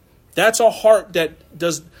 that's a heart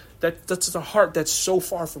that's a heart that's so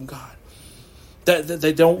far from God that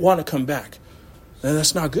they don't want to come back. And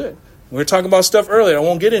that's not good. We were talking about stuff earlier. I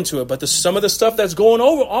won't get into it, but some of the stuff that's going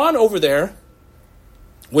on over there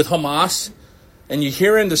with Hamas, and you're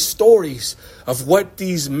hearing the stories of what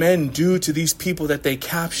these men do to these people that they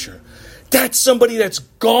capture. That's somebody that's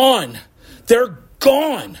gone. They're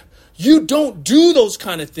gone. You don't do those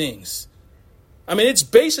kind of things. I mean, it's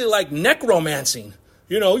basically like necromancing.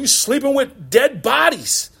 You're sleeping with dead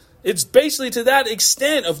bodies. It's basically to that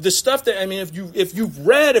extent of the stuff that, if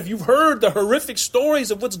you've heard the horrific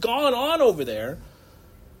stories of what's gone on over there.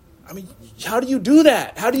 I mean, how do you do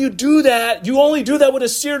that? How do you do that? You only do that with a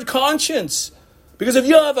seared conscience. Because if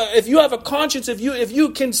you have a conscience, if you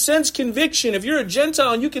can sense conviction, if you're a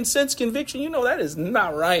Gentile and you can sense conviction, that is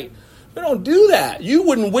not right. You don't do that. You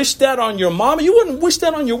wouldn't wish that on your mama. You wouldn't wish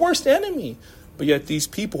that on your worst enemy. But yet these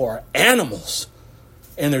people are animals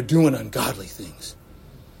and they're doing ungodly things.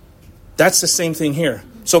 That's the same thing here.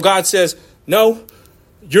 So God says, no,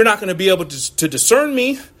 you're not going to be able to discern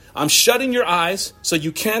me. I'm shutting your eyes so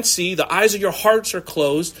you can't see. The eyes of your hearts are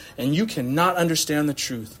closed and you cannot understand the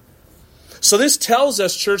truth. So this tells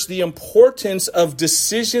us, church, the importance of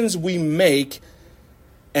decisions we make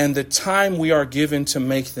and the time we are given to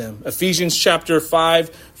make them. Ephesians chapter 5,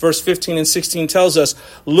 verse 15 and 16 tells us,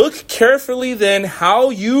 look carefully then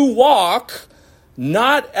how you walk,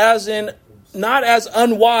 not as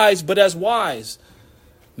unwise, but as wise,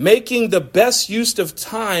 making the best use of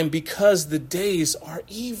time because the days are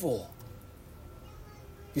evil.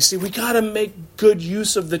 You see, we got to make good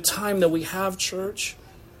use of the time that we have, church.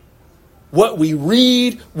 what we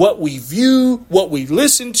read, what we view, what we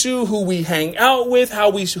listen to, who we hang out with,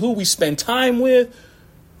 who we spend time with,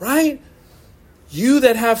 right? You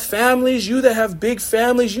that have families, you that have big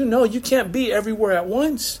families, you know you can't be everywhere at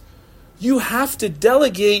once. You have to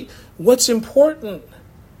delegate what's important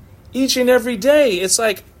each and every day. It's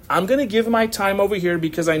like, I'm going to give my time over here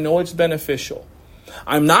because I know it's beneficial.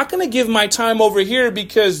 I'm not going to give my time over here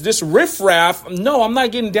because this riffraff, no, I'm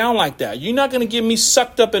not getting down like that. You're not going to get me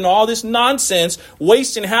sucked up in all this nonsense,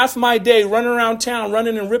 wasting half my day running around town,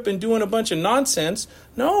 running and ripping, doing a bunch of nonsense.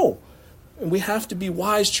 No. And we have to be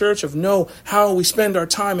wise, church, of know how we spend our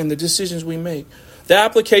time and the decisions we make. The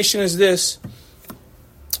application is this.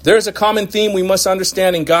 There is a common theme we must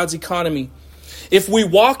understand in God's economy. If we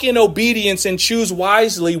walk in obedience and choose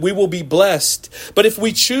wisely, we will be blessed. But if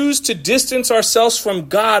we choose to distance ourselves from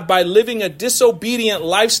God by living a disobedient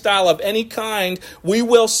lifestyle of any kind, we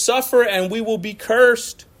will suffer and we will be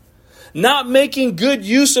cursed. Not making good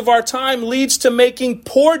use of our time leads to making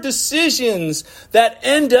poor decisions that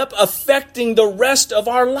end up affecting the rest of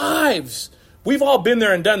our lives. We've all been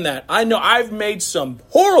there and done that. I know I've made some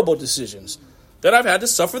horrible decisions that I've had to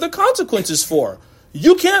suffer the consequences for.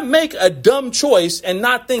 You can't make a dumb choice and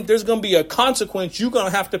not think there's going to be a consequence you're going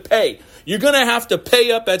to have to pay. You're going to have to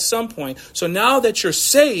pay up at some point. So now that you're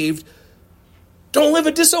saved, don't live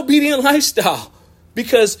a disobedient lifestyle,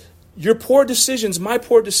 because your poor decisions, my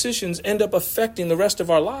poor decisions, end up affecting the rest of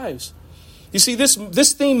our lives. You see,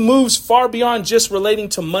 this theme moves far beyond just relating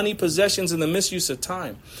to money, possessions, and the misuse of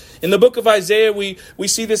time. In the book of Isaiah, we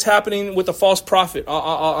see this happening with a false prophet.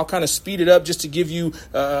 I'll kind of speed it up just to give you,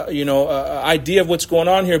 idea of what's going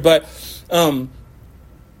on here. But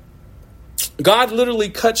God literally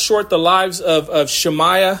cut short the lives of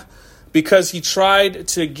Shemaiah because he tried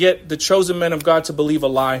to get the chosen men of God to believe a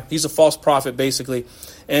lie. He's a false prophet, basically.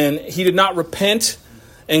 And he did not repent,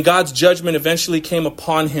 and God's judgment eventually came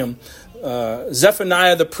upon him.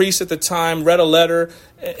 Zephaniah, the priest at the time, read a letter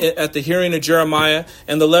at the hearing of Jeremiah,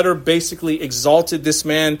 and the letter basically exalted this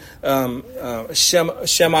man,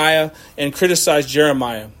 Shemaiah, and criticized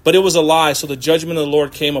Jeremiah. But it was a lie, so the judgment of the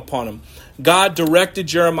Lord came upon him. God directed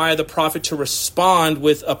Jeremiah the prophet to respond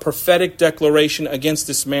with a prophetic declaration against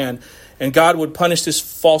this man, and God would punish this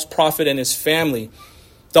false prophet and his family.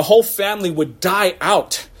 The whole family would die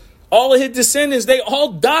out. All of his descendants, they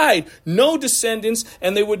all died. No descendants,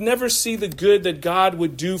 and they would never see the good that God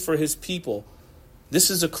would do for his people. This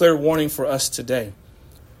is a clear warning for us today.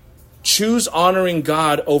 Choose honoring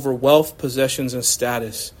God over wealth, possessions, and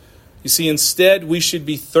status. You see, instead, we should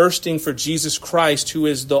be thirsting for Jesus Christ, who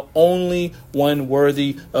is the only one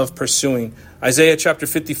worthy of pursuing. Isaiah chapter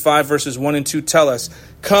 55, verses 1 and 2 tell us,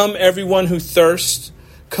 "Come, everyone who thirsts,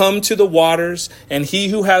 come to the waters, and he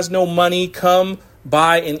who has no money, come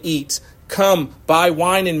buy and eat. Come, buy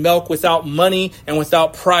wine and milk without money and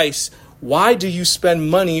without price. Why do you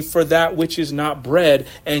spend money for that which is not bread,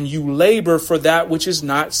 and you labor for that which is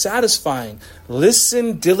not satisfying?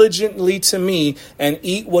 Listen diligently to me and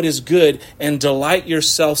eat what is good, and delight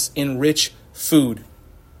yourselves in rich food."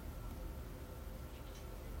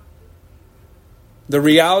 The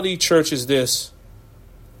reality, church, is this.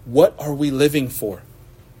 What are we living for?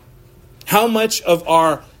 How much of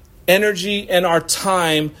our energy and our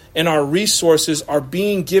time and our resources are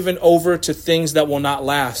being given over to things that will not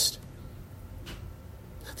last?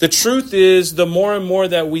 The truth is, the more and more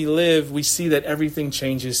that we live, we see that everything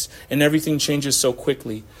changes, and everything changes so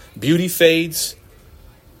quickly. Beauty fades,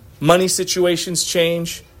 money situations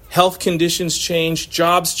change, health conditions change,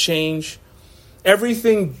 jobs change.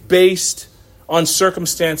 Everything based on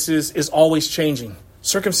circumstances is always changing.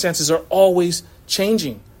 Circumstances are always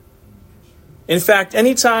changing. In fact,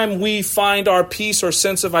 anytime we find our peace or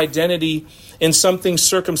sense of identity in something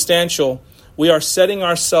circumstantial, we are setting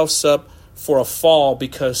ourselves up for a fall,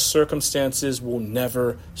 because circumstances will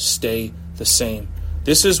never stay the same.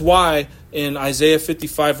 This is why in Isaiah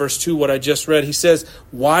 55 verse 2, what I just read, he says,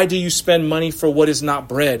 "Why do you spend money for what is not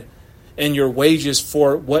bread, and your wages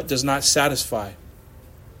for what does not satisfy?"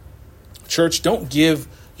 Church, don't give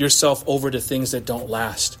yourself over to things that don't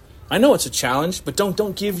last. I know it's a challenge, but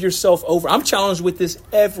don't give yourself over. I'm challenged with this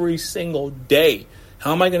every single day.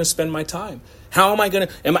 How am I going to spend my time? How am I going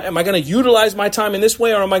to utilize my time in this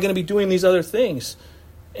way, or am I going to be doing these other things?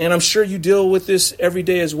 And I'm sure you deal with this every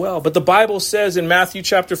day as well. But the Bible says in Matthew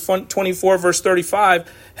chapter 24, verse 35,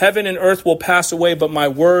 "Heaven and earth will pass away, but my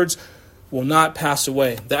words will not pass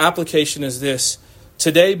away." The application is this.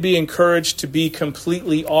 Today, be encouraged to be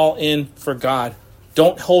completely all in for God.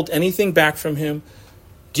 Don't hold anything back from him.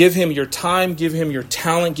 Give him your time, give him your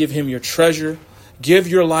talent, give him your treasure. Give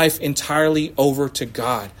your life entirely over to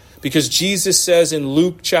God. Because Jesus says in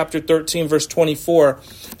Luke chapter 13, verse 24,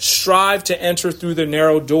 strive to enter through the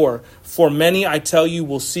narrow door. For many, I tell you,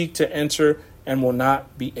 will seek to enter and will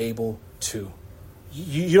not be able to.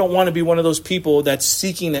 You don't want to be one of those people that's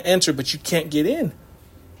seeking to enter, but you can't get in.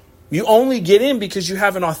 You only get in because you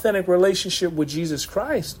have an authentic relationship with Jesus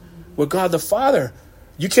Christ, with God the Father.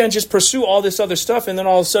 You can't just pursue all this other stuff and then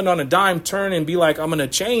all of a sudden on a dime turn and be like, I'm going to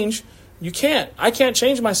change. You can't. I can't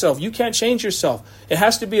change myself. You can't change yourself. It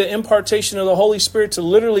has to be an impartation of the Holy Spirit to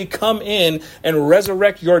literally come in and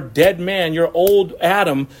resurrect your dead man, your old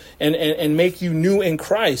Adam, and make you new in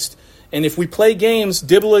Christ. And if we play games,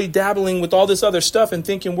 dibbly-dabbling with all this other stuff and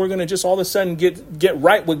thinking we're going to just all of a sudden get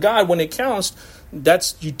right with God when it counts,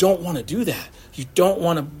 you don't want to do that. You don't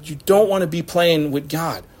want to be playing with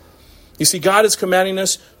God. You see, God is commanding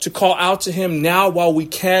us to call out to him now while we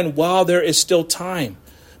can, while there is still time.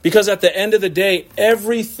 Because at the end of the day,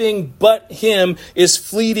 everything but him is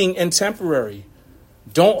fleeting and temporary.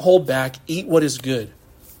 Don't hold back. Eat what is good.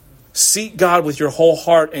 Seek God with your whole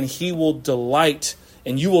heart, and he will delight,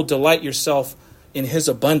 and you will delight yourself in his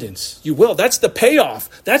abundance. You will. That's the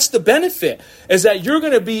payoff. That's the benefit, is that you're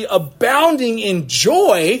going to be abounding in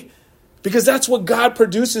joy because that's what God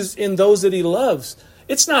produces in those that he loves.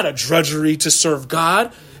 It's not a drudgery to serve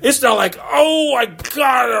God. It's not like, oh, I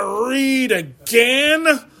gotta read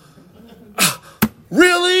again.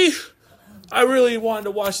 Really? I really wanted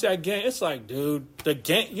to watch that game. It's like, dude, the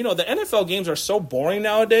game, the NFL games are so boring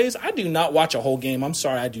nowadays. I do not watch a whole game. I'm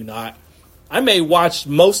sorry, I do not. I may watch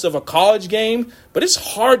most of a college game, but it's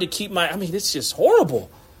hard to keep it's just horrible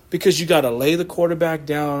because you got to lay the quarterback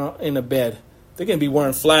down in a bed. They're going to be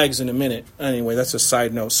wearing flags in a minute. Anyway, that's a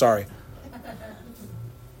side note. Sorry.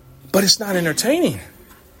 But it's not entertaining.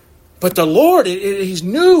 But the Lord, he's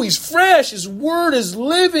new, he's fresh, his word is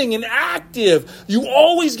living and active. You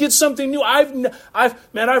always get something new. I've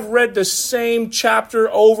read the same chapter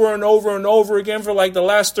over and over and over again for like the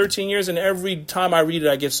last 13 years, and every time I read it,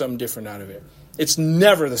 I get something different out of it. It's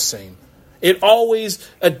never the same. It always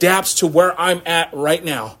adapts to where I'm at right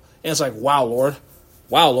now. And it's like, wow, Lord.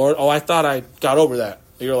 Oh, I thought I got over that.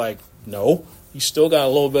 You're like, no. You still got a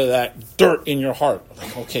little bit of that dirt in your heart. I'm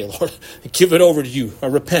like, okay, Lord, give it over to you. I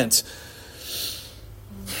repent.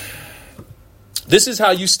 This is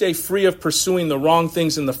how you stay free of pursuing the wrong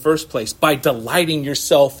things in the first place, by delighting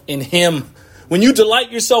yourself in him. When you delight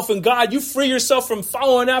yourself in God, you free yourself from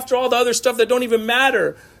following after all the other stuff that don't even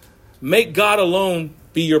matter. Make God alone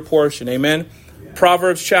be your portion. Amen.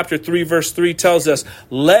 Proverbs chapter 3 verse 3 tells us,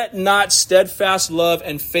 let not steadfast love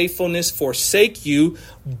and faithfulness forsake you.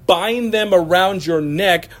 Bind them around your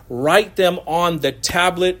neck. Write them on the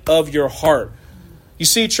tablet of your heart. You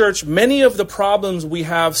see, church, many of the problems we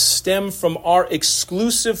have stem from our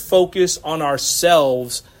exclusive focus on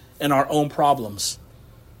ourselves and our own problems.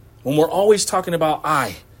 When we're always talking about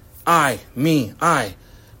I, me, I.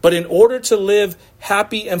 But in order to live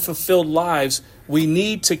happy and fulfilled lives, we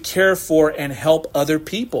need to care for and help other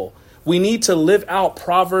people. We need to live out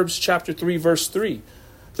Proverbs chapter 3, verse 3.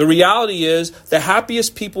 The reality is the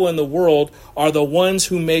happiest people in the world are the ones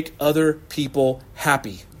who make other people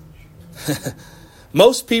happy.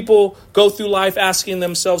 Most people go through life asking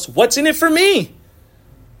themselves, what's in it for me?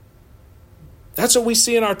 That's what we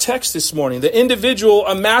see in our text this morning. The individual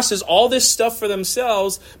amasses all this stuff for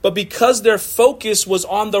themselves, but because their focus was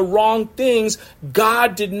on the wrong things,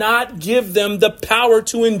 God did not give them the power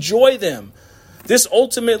to enjoy them. This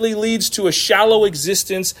ultimately leads to a shallow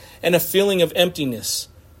existence and a feeling of emptiness.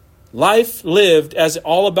 Life lived as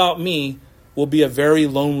all about me will be a very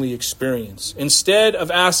lonely experience. Instead of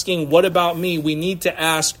asking, what about me? We need to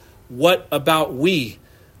ask, what about we?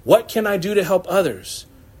 What can I do to help others?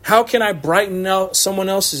 How can I brighten out someone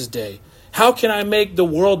else's day? How can I make the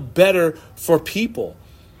world better for people?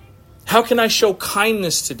 How can I show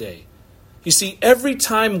kindness today? You see, every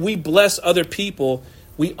time we bless other people,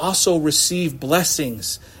 we also receive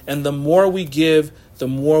blessings. And the more we give, the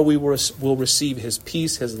more we will receive his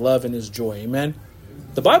peace, his love, and his joy. Amen?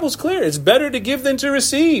 The Bible's clear. It's better to give than to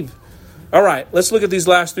receive. All right, let's look at these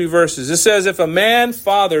last three verses. It says, if a man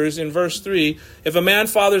fathers, in verse 3, if a man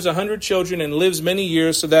fathers 100 children and lives many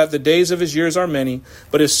years so that the days of his years are many,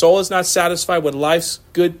 but his soul is not satisfied with life's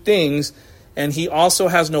good things, and he also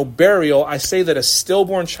has no burial, I say that a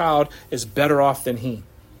stillborn child is better off than he.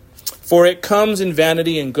 For it comes in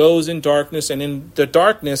vanity and goes in darkness, and in the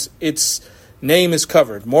darkness its name is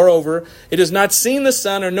covered. Moreover, it has not seen the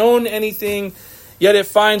sun or known anything, yet it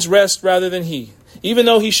finds rest rather than he. Even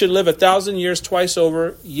though he should live 1,000 years twice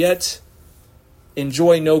over, yet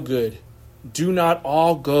enjoy no good. Do not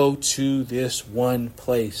all go to this one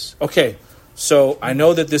place. Okay, So I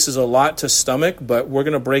know that this is a lot to stomach, but we're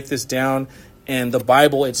going to break this down, and the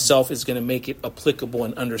Bible itself is going to make it applicable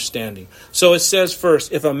and understanding. So it says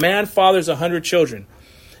first, if a man fathers 100 children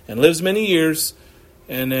and lives many years,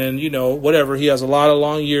 and then, whatever, he has a lot of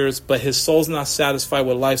long years, but his soul's not satisfied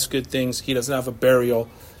with life's good things, he doesn't have a burial,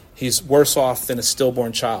 he's worse off than a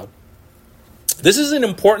stillborn child. This is an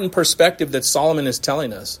important perspective that Solomon is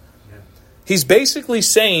telling us. He's basically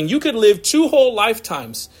saying you could live 2 whole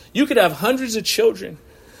lifetimes. You could have hundreds of children.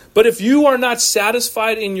 But if you are not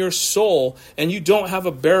satisfied in your soul and you don't have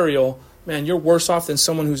a burial, man, you're worse off than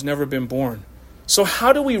someone who's never been born. So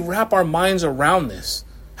how do we wrap our minds around this?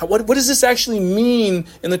 What does this actually mean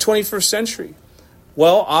in the 21st century?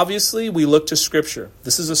 Well, obviously, we look to Scripture.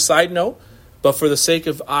 This is a side note, but for the sake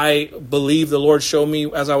of I believe the Lord showed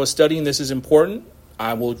me as I was studying this is important,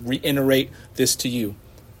 I will reiterate this to you.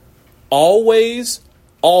 Always,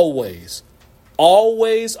 always,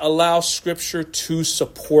 always allow Scripture to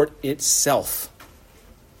support itself.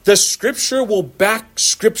 The Scripture will back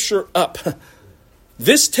Scripture up.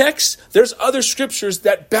 This text, there's other scriptures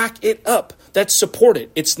that back it up, that support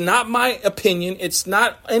it. It's not my opinion. It's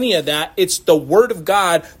not any of that. It's the Word of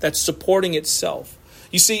God that's supporting itself.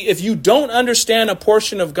 You see, if you don't understand a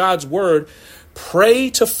portion of God's Word, pray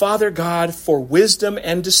to Father God for wisdom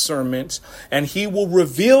and discernment, and He will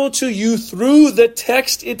reveal to you through the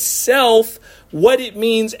text itself what it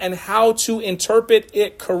means and how to interpret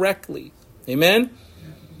it correctly. Amen?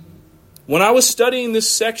 When I was studying this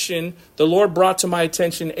section, the Lord brought to my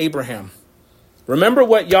attention Abraham. Remember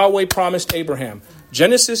what Yahweh promised Abraham.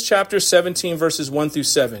 Genesis chapter 17, verses 1 through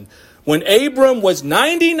 7. When Abram was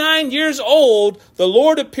 99 years old, the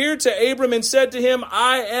Lord appeared to Abram and said to him,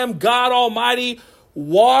 I am God Almighty.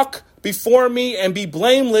 Walk before me and be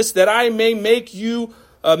blameless, that I may make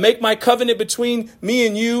my covenant between me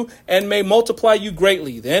and you and may multiply you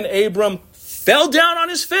greatly. Then Abram fell down on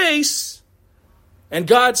his face. And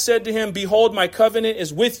God said to him, behold, my covenant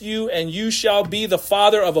is with you, and you shall be the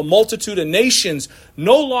father of a multitude of nations.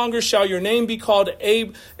 No longer shall your name be called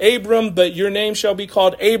Abram, but your name shall be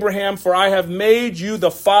called Abraham, for I have made you the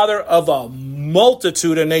father of a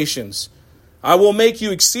multitude of nations. I will make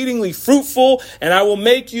you exceedingly fruitful, and I will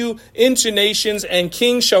make you into nations, and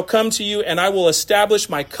kings shall come to you, and I will establish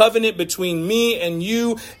my covenant between me and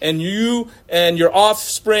you and your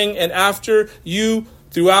offspring, and after you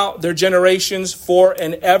throughout their generations, for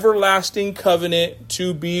an everlasting covenant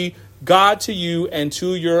to be God to you and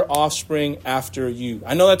to your offspring after you.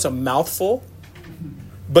 I know that's a mouthful,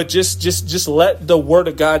 but just let the Word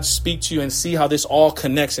of God speak to you and see how this all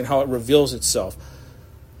connects and how it reveals itself.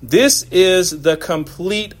 This is the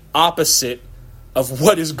complete opposite of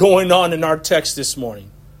what is going on in our text this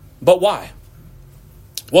morning. But why?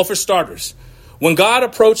 Well, for starters, when God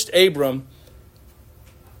approached Abram,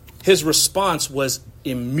 his response was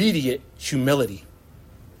immediate humility,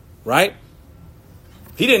 right?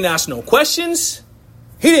 He didn't ask no questions.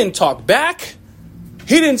 He didn't talk back.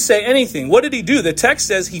 He didn't say anything. What did he do? The text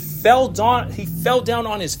says he fell down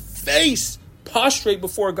on his face, prostrate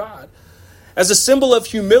before God, as a symbol of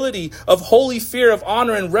humility, of holy fear, of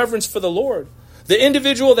honor and reverence for the Lord. The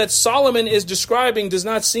individual that Solomon is describing does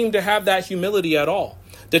not seem to have that humility at all.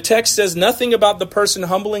 The text says nothing about the person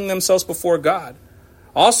humbling themselves before God.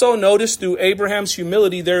 Also notice through Abraham's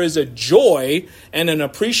humility, there is a joy and an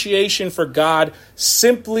appreciation for God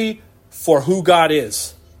simply for who God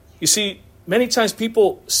is. You see, many times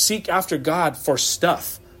people seek after God for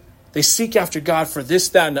stuff. They seek after God for this,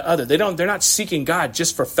 that, and the other. They're not seeking God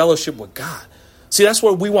just for fellowship with God. See, that's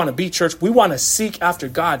where we want to be, church. We want to seek after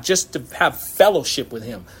God just to have fellowship with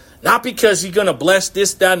Him. Not because He's going to bless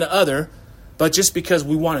this, that, and the other, but just because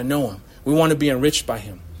we want to know Him. We want to be enriched by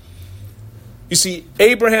Him. You see,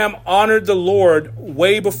 Abraham honored the Lord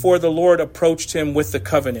way before the Lord approached him with the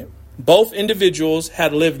covenant. Both individuals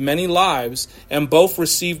had lived many lives and both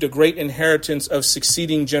received a great inheritance of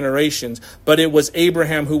succeeding generations. But it was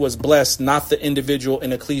Abraham who was blessed, not the individual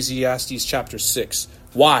in Ecclesiastes chapter 6.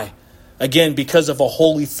 Why? Again, because of a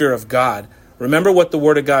holy fear of God. Remember what the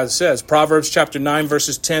Word of God says. Proverbs chapter 9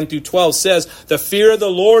 verses 10 through 12 says, the fear of the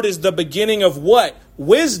Lord is the beginning of what?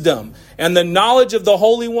 Wisdom, and the knowledge of the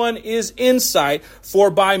Holy One is insight. For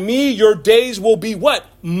by me your days will be what?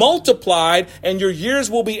 Multiplied, and your years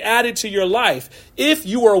will be added to your life. If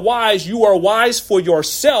you are wise for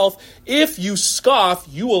yourself. If you scoff,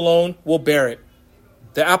 you alone will bear it.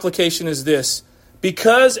 The application is this.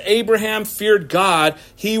 Because Abraham feared God,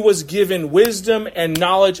 he was given wisdom and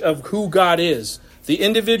knowledge of who God is. The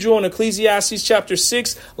individual in Ecclesiastes chapter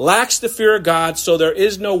 6 lacks the fear of God, so there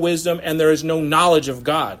is no wisdom and there is no knowledge of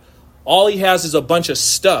God. All he has is a bunch of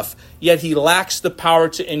stuff. yet he lacks the power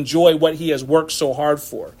to enjoy what he has worked so hard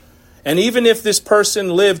for. And even if this person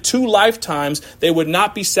lived 2 lifetimes, they would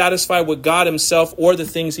not be satisfied with God himself or the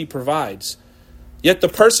things he provides. Yet the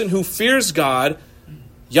person who fears God,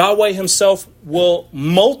 Yahweh himself will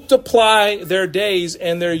multiply their days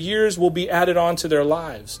and their years will be added on to their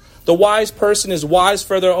lives. The wise person is wise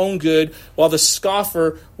for their own good, while the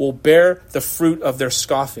scoffer will bear the fruit of their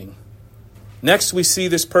scoffing. Next, we see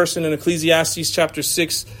this person in Ecclesiastes chapter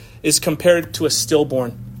 6 is compared to a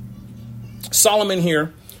stillborn. Solomon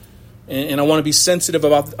here, and I want to be sensitive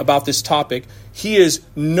about this topic, he is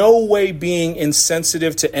no way being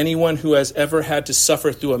insensitive to anyone who has ever had to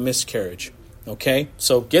suffer through a miscarriage. Okay?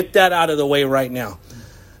 So get that out of the way right now.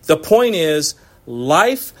 The point is,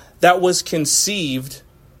 life that was conceived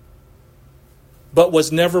but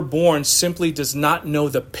was never born simply does not know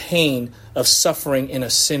the pain of suffering in a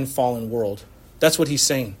sin-fallen world. That's what he's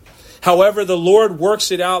saying. However, the Lord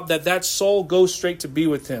works it out that soul goes straight to be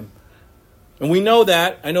with him. And we know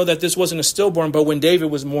that. I know that this wasn't a stillborn, but when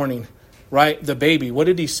David was mourning, right, the baby, what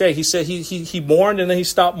did he say? He said he mourned and then he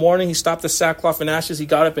stopped mourning. He stopped the sackcloth and ashes. He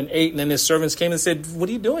got up and ate, and then his servants came and said, "What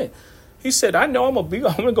are you doing?" He said, "I know I'm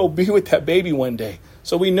gonna go be with that baby one day."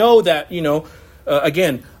 So we know that,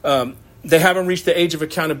 they haven't reached the age of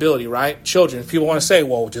accountability, right? Children, people want to say,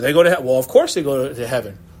 well, do they go to heaven? Well, of course they go to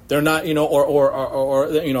heaven. They're not,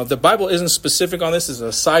 the Bible isn't specific on this as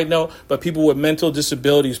a side note, but people with mental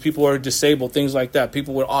disabilities, people who are disabled, things like that,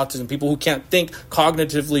 people with autism, people who can't think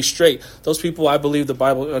cognitively straight, those people, I believe the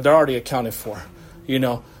Bible, they're already accounted for,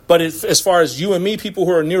 But as far as you and me, people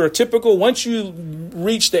who are neurotypical, once you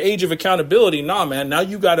reach the age of accountability, man, now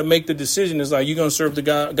you got to make the decision. Is like, you going to serve the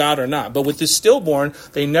God or not? But with this stillborn,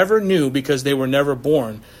 they never knew because they were never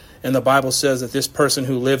born. And the Bible says that this person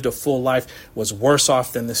who lived a full life was worse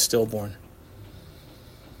off than the stillborn.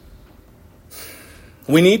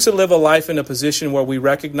 We need to live a life in a position where we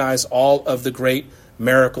recognize all of the great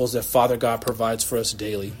miracles that Father God provides for us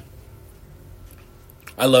daily.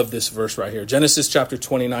 I love this verse right here. Genesis chapter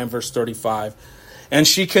 29, verse 35. And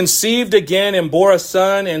she conceived again and bore a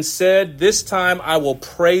son and said, "This time I will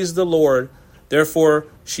praise the Lord." Therefore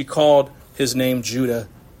she called his name Judah.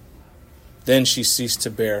 Then she ceased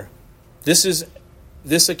to bear.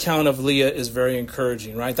 This account of Leah is very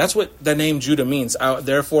encouraging, right? That's what the name Judah means.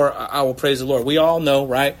 Therefore I will praise the Lord. We all know,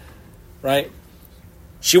 right?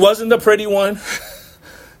 She wasn't the pretty one.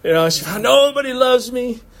 She found nobody loves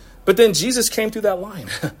me. But then Jesus came through that line.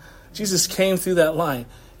 Jesus came through that line.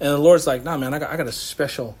 And the Lord's like, "Nah, man, I got a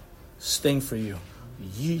special thing for you.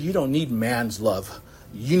 You don't need man's love.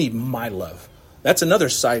 You need my love." That's another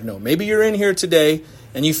side note. Maybe you're in here today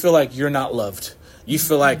and you feel like you're not loved. You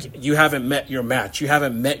feel like you haven't met your match. You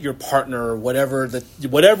haven't met your partner or whatever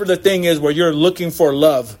the thing is where you're looking for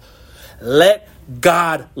love. Let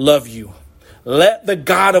God love you. Let the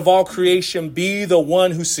God of all creation be the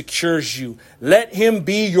one who secures you. Let him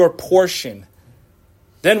be your portion.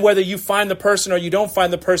 Then whether you find the person or you don't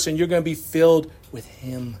find the person, you're going to be filled with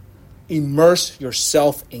him. Immerse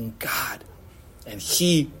yourself in God, and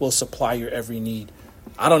he will supply your every need.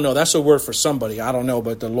 I don't know. That's a word for somebody. I don't know,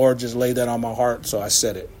 but the Lord just laid that on my heart, so I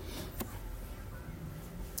said it.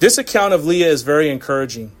 This account of Leah is very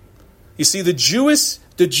encouraging. You see, the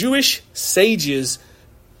Jewish sages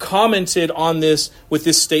commented on this with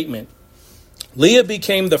this statement. Leah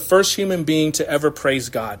became the first human being to ever praise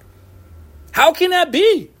God. How can that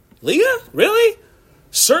be? Leah? Really?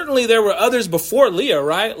 Certainly there were others before Leah,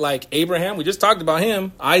 right? Like Abraham. We just talked about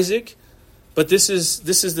him. Isaac. But this is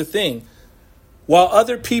the thing. While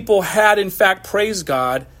other people had in fact praised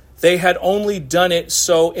God, they had only done it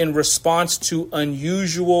so in response to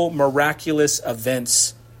unusual, miraculous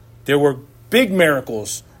events. There were big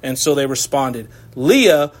miracles, and so they responded.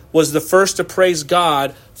 Leah was the first to praise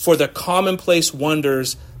God for the commonplace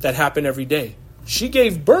wonders that happen every day. She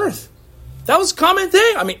gave birth. That was a common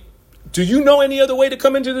thing. I mean, do you know any other way to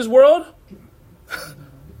come into this world?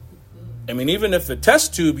 I mean, even if a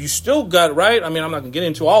test tube, you still got, right? I mean, I'm not going to get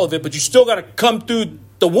into all of it, but you still got to come through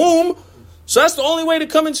the womb. So that's the only way to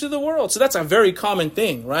come into the world. So that's a very common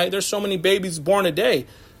thing, right? There's so many babies born a day.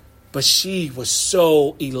 But she was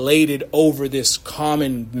so elated over this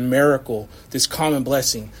common miracle, this common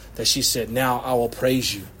blessing, that she said, "Now I will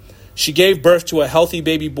praise you." She gave birth to a healthy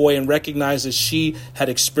baby boy and recognized that she had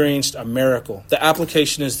experienced a miracle. The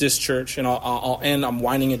application is this, church, and I'll end. I'm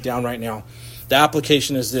winding it down right now. The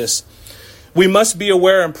application is this. We must be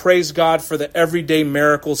aware and praise God for the everyday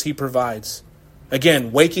miracles he provides.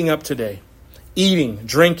 Again, waking up today, eating,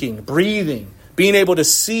 drinking, breathing, being able to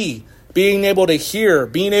see, being able to hear,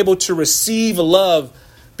 being able to receive love,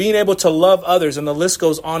 being able to love others, and the list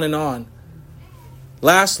goes on and on.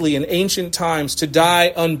 Lastly, in ancient times, to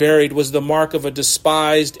die unburied was the mark of a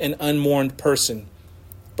despised and unmourned person.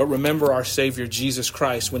 But remember our Savior, Jesus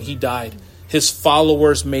Christ, when he died, his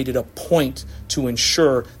followers made it a point to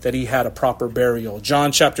ensure that he had a proper burial.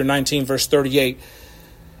 John chapter 19, verse 38.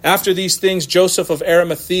 After these things, Joseph of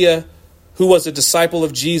Arimathea, who was a disciple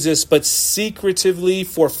of Jesus, but secretively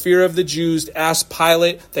for fear of the Jews, asked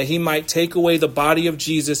Pilate that he might take away the body of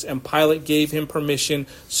Jesus, and Pilate gave him permission.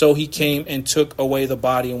 So he came and took away the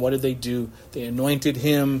body. And what did they do? They anointed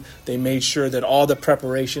him. They made sure that all the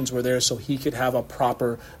preparations were there so he could have a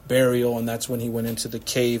proper burial. And that's when he went into the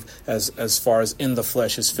cave as far as in the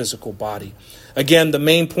flesh, his physical body. Again, the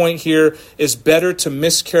main point here is better to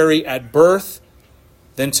miscarry at birth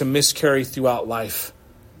than to miscarry throughout life.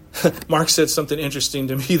 Mark said something interesting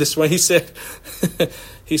to me this way. He said,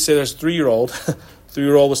 there's a 3-year-old.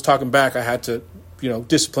 3-year-old was talking back. I had to,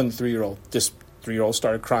 discipline the 3-year-old. This 3-year-old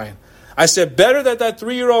started crying. I said, better that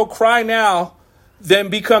 3-year-old cry now than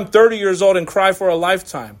become 30 years old and cry for a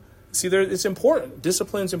lifetime. See, it's important.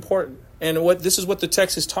 Discipline's important. And this is what the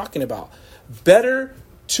text is talking about. Better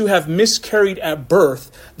to have miscarried at birth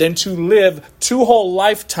than to live 2 whole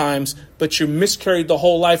lifetimes, but you miscarried the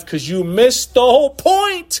whole life because you missed the whole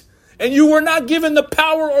point. And you were not given the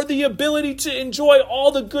power or the ability to enjoy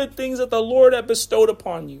all the good things that the Lord had bestowed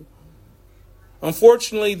upon you.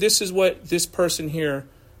 Unfortunately, this is what this person here,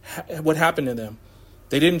 what happened to them.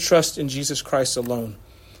 They didn't trust in Jesus Christ alone.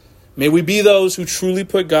 May we be those who truly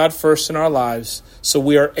put God first in our lives so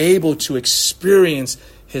we are able to experience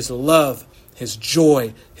his love, his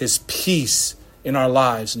joy, his peace in our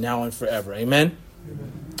lives now and forever. Amen?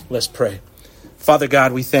 Amen. Let's pray. Father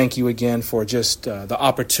God, we thank you again for just the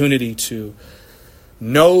opportunity to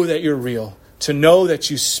know that you're real, to know that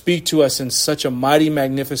you speak to us in such a mighty,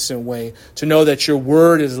 magnificent way, to know that your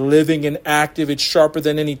word is living and active. It's sharper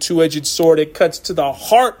than any two-edged sword. It cuts to the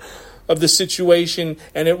heart of the situation,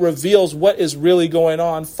 and it reveals what is really going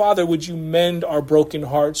on. Father, would you mend our broken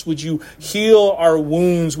hearts? Would you heal our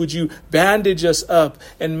wounds? Would you bandage us up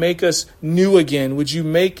and make us new again? Would you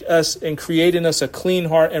make us and create in us a clean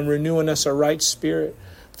heart and renew in us a right spirit?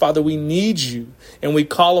 Father, we need you, and we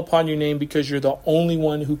call upon your name because you're the only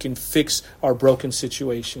one who can fix our broken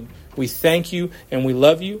situation. We thank you and we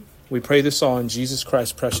love you. We pray this all in Jesus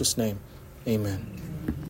Christ's precious name. Amen.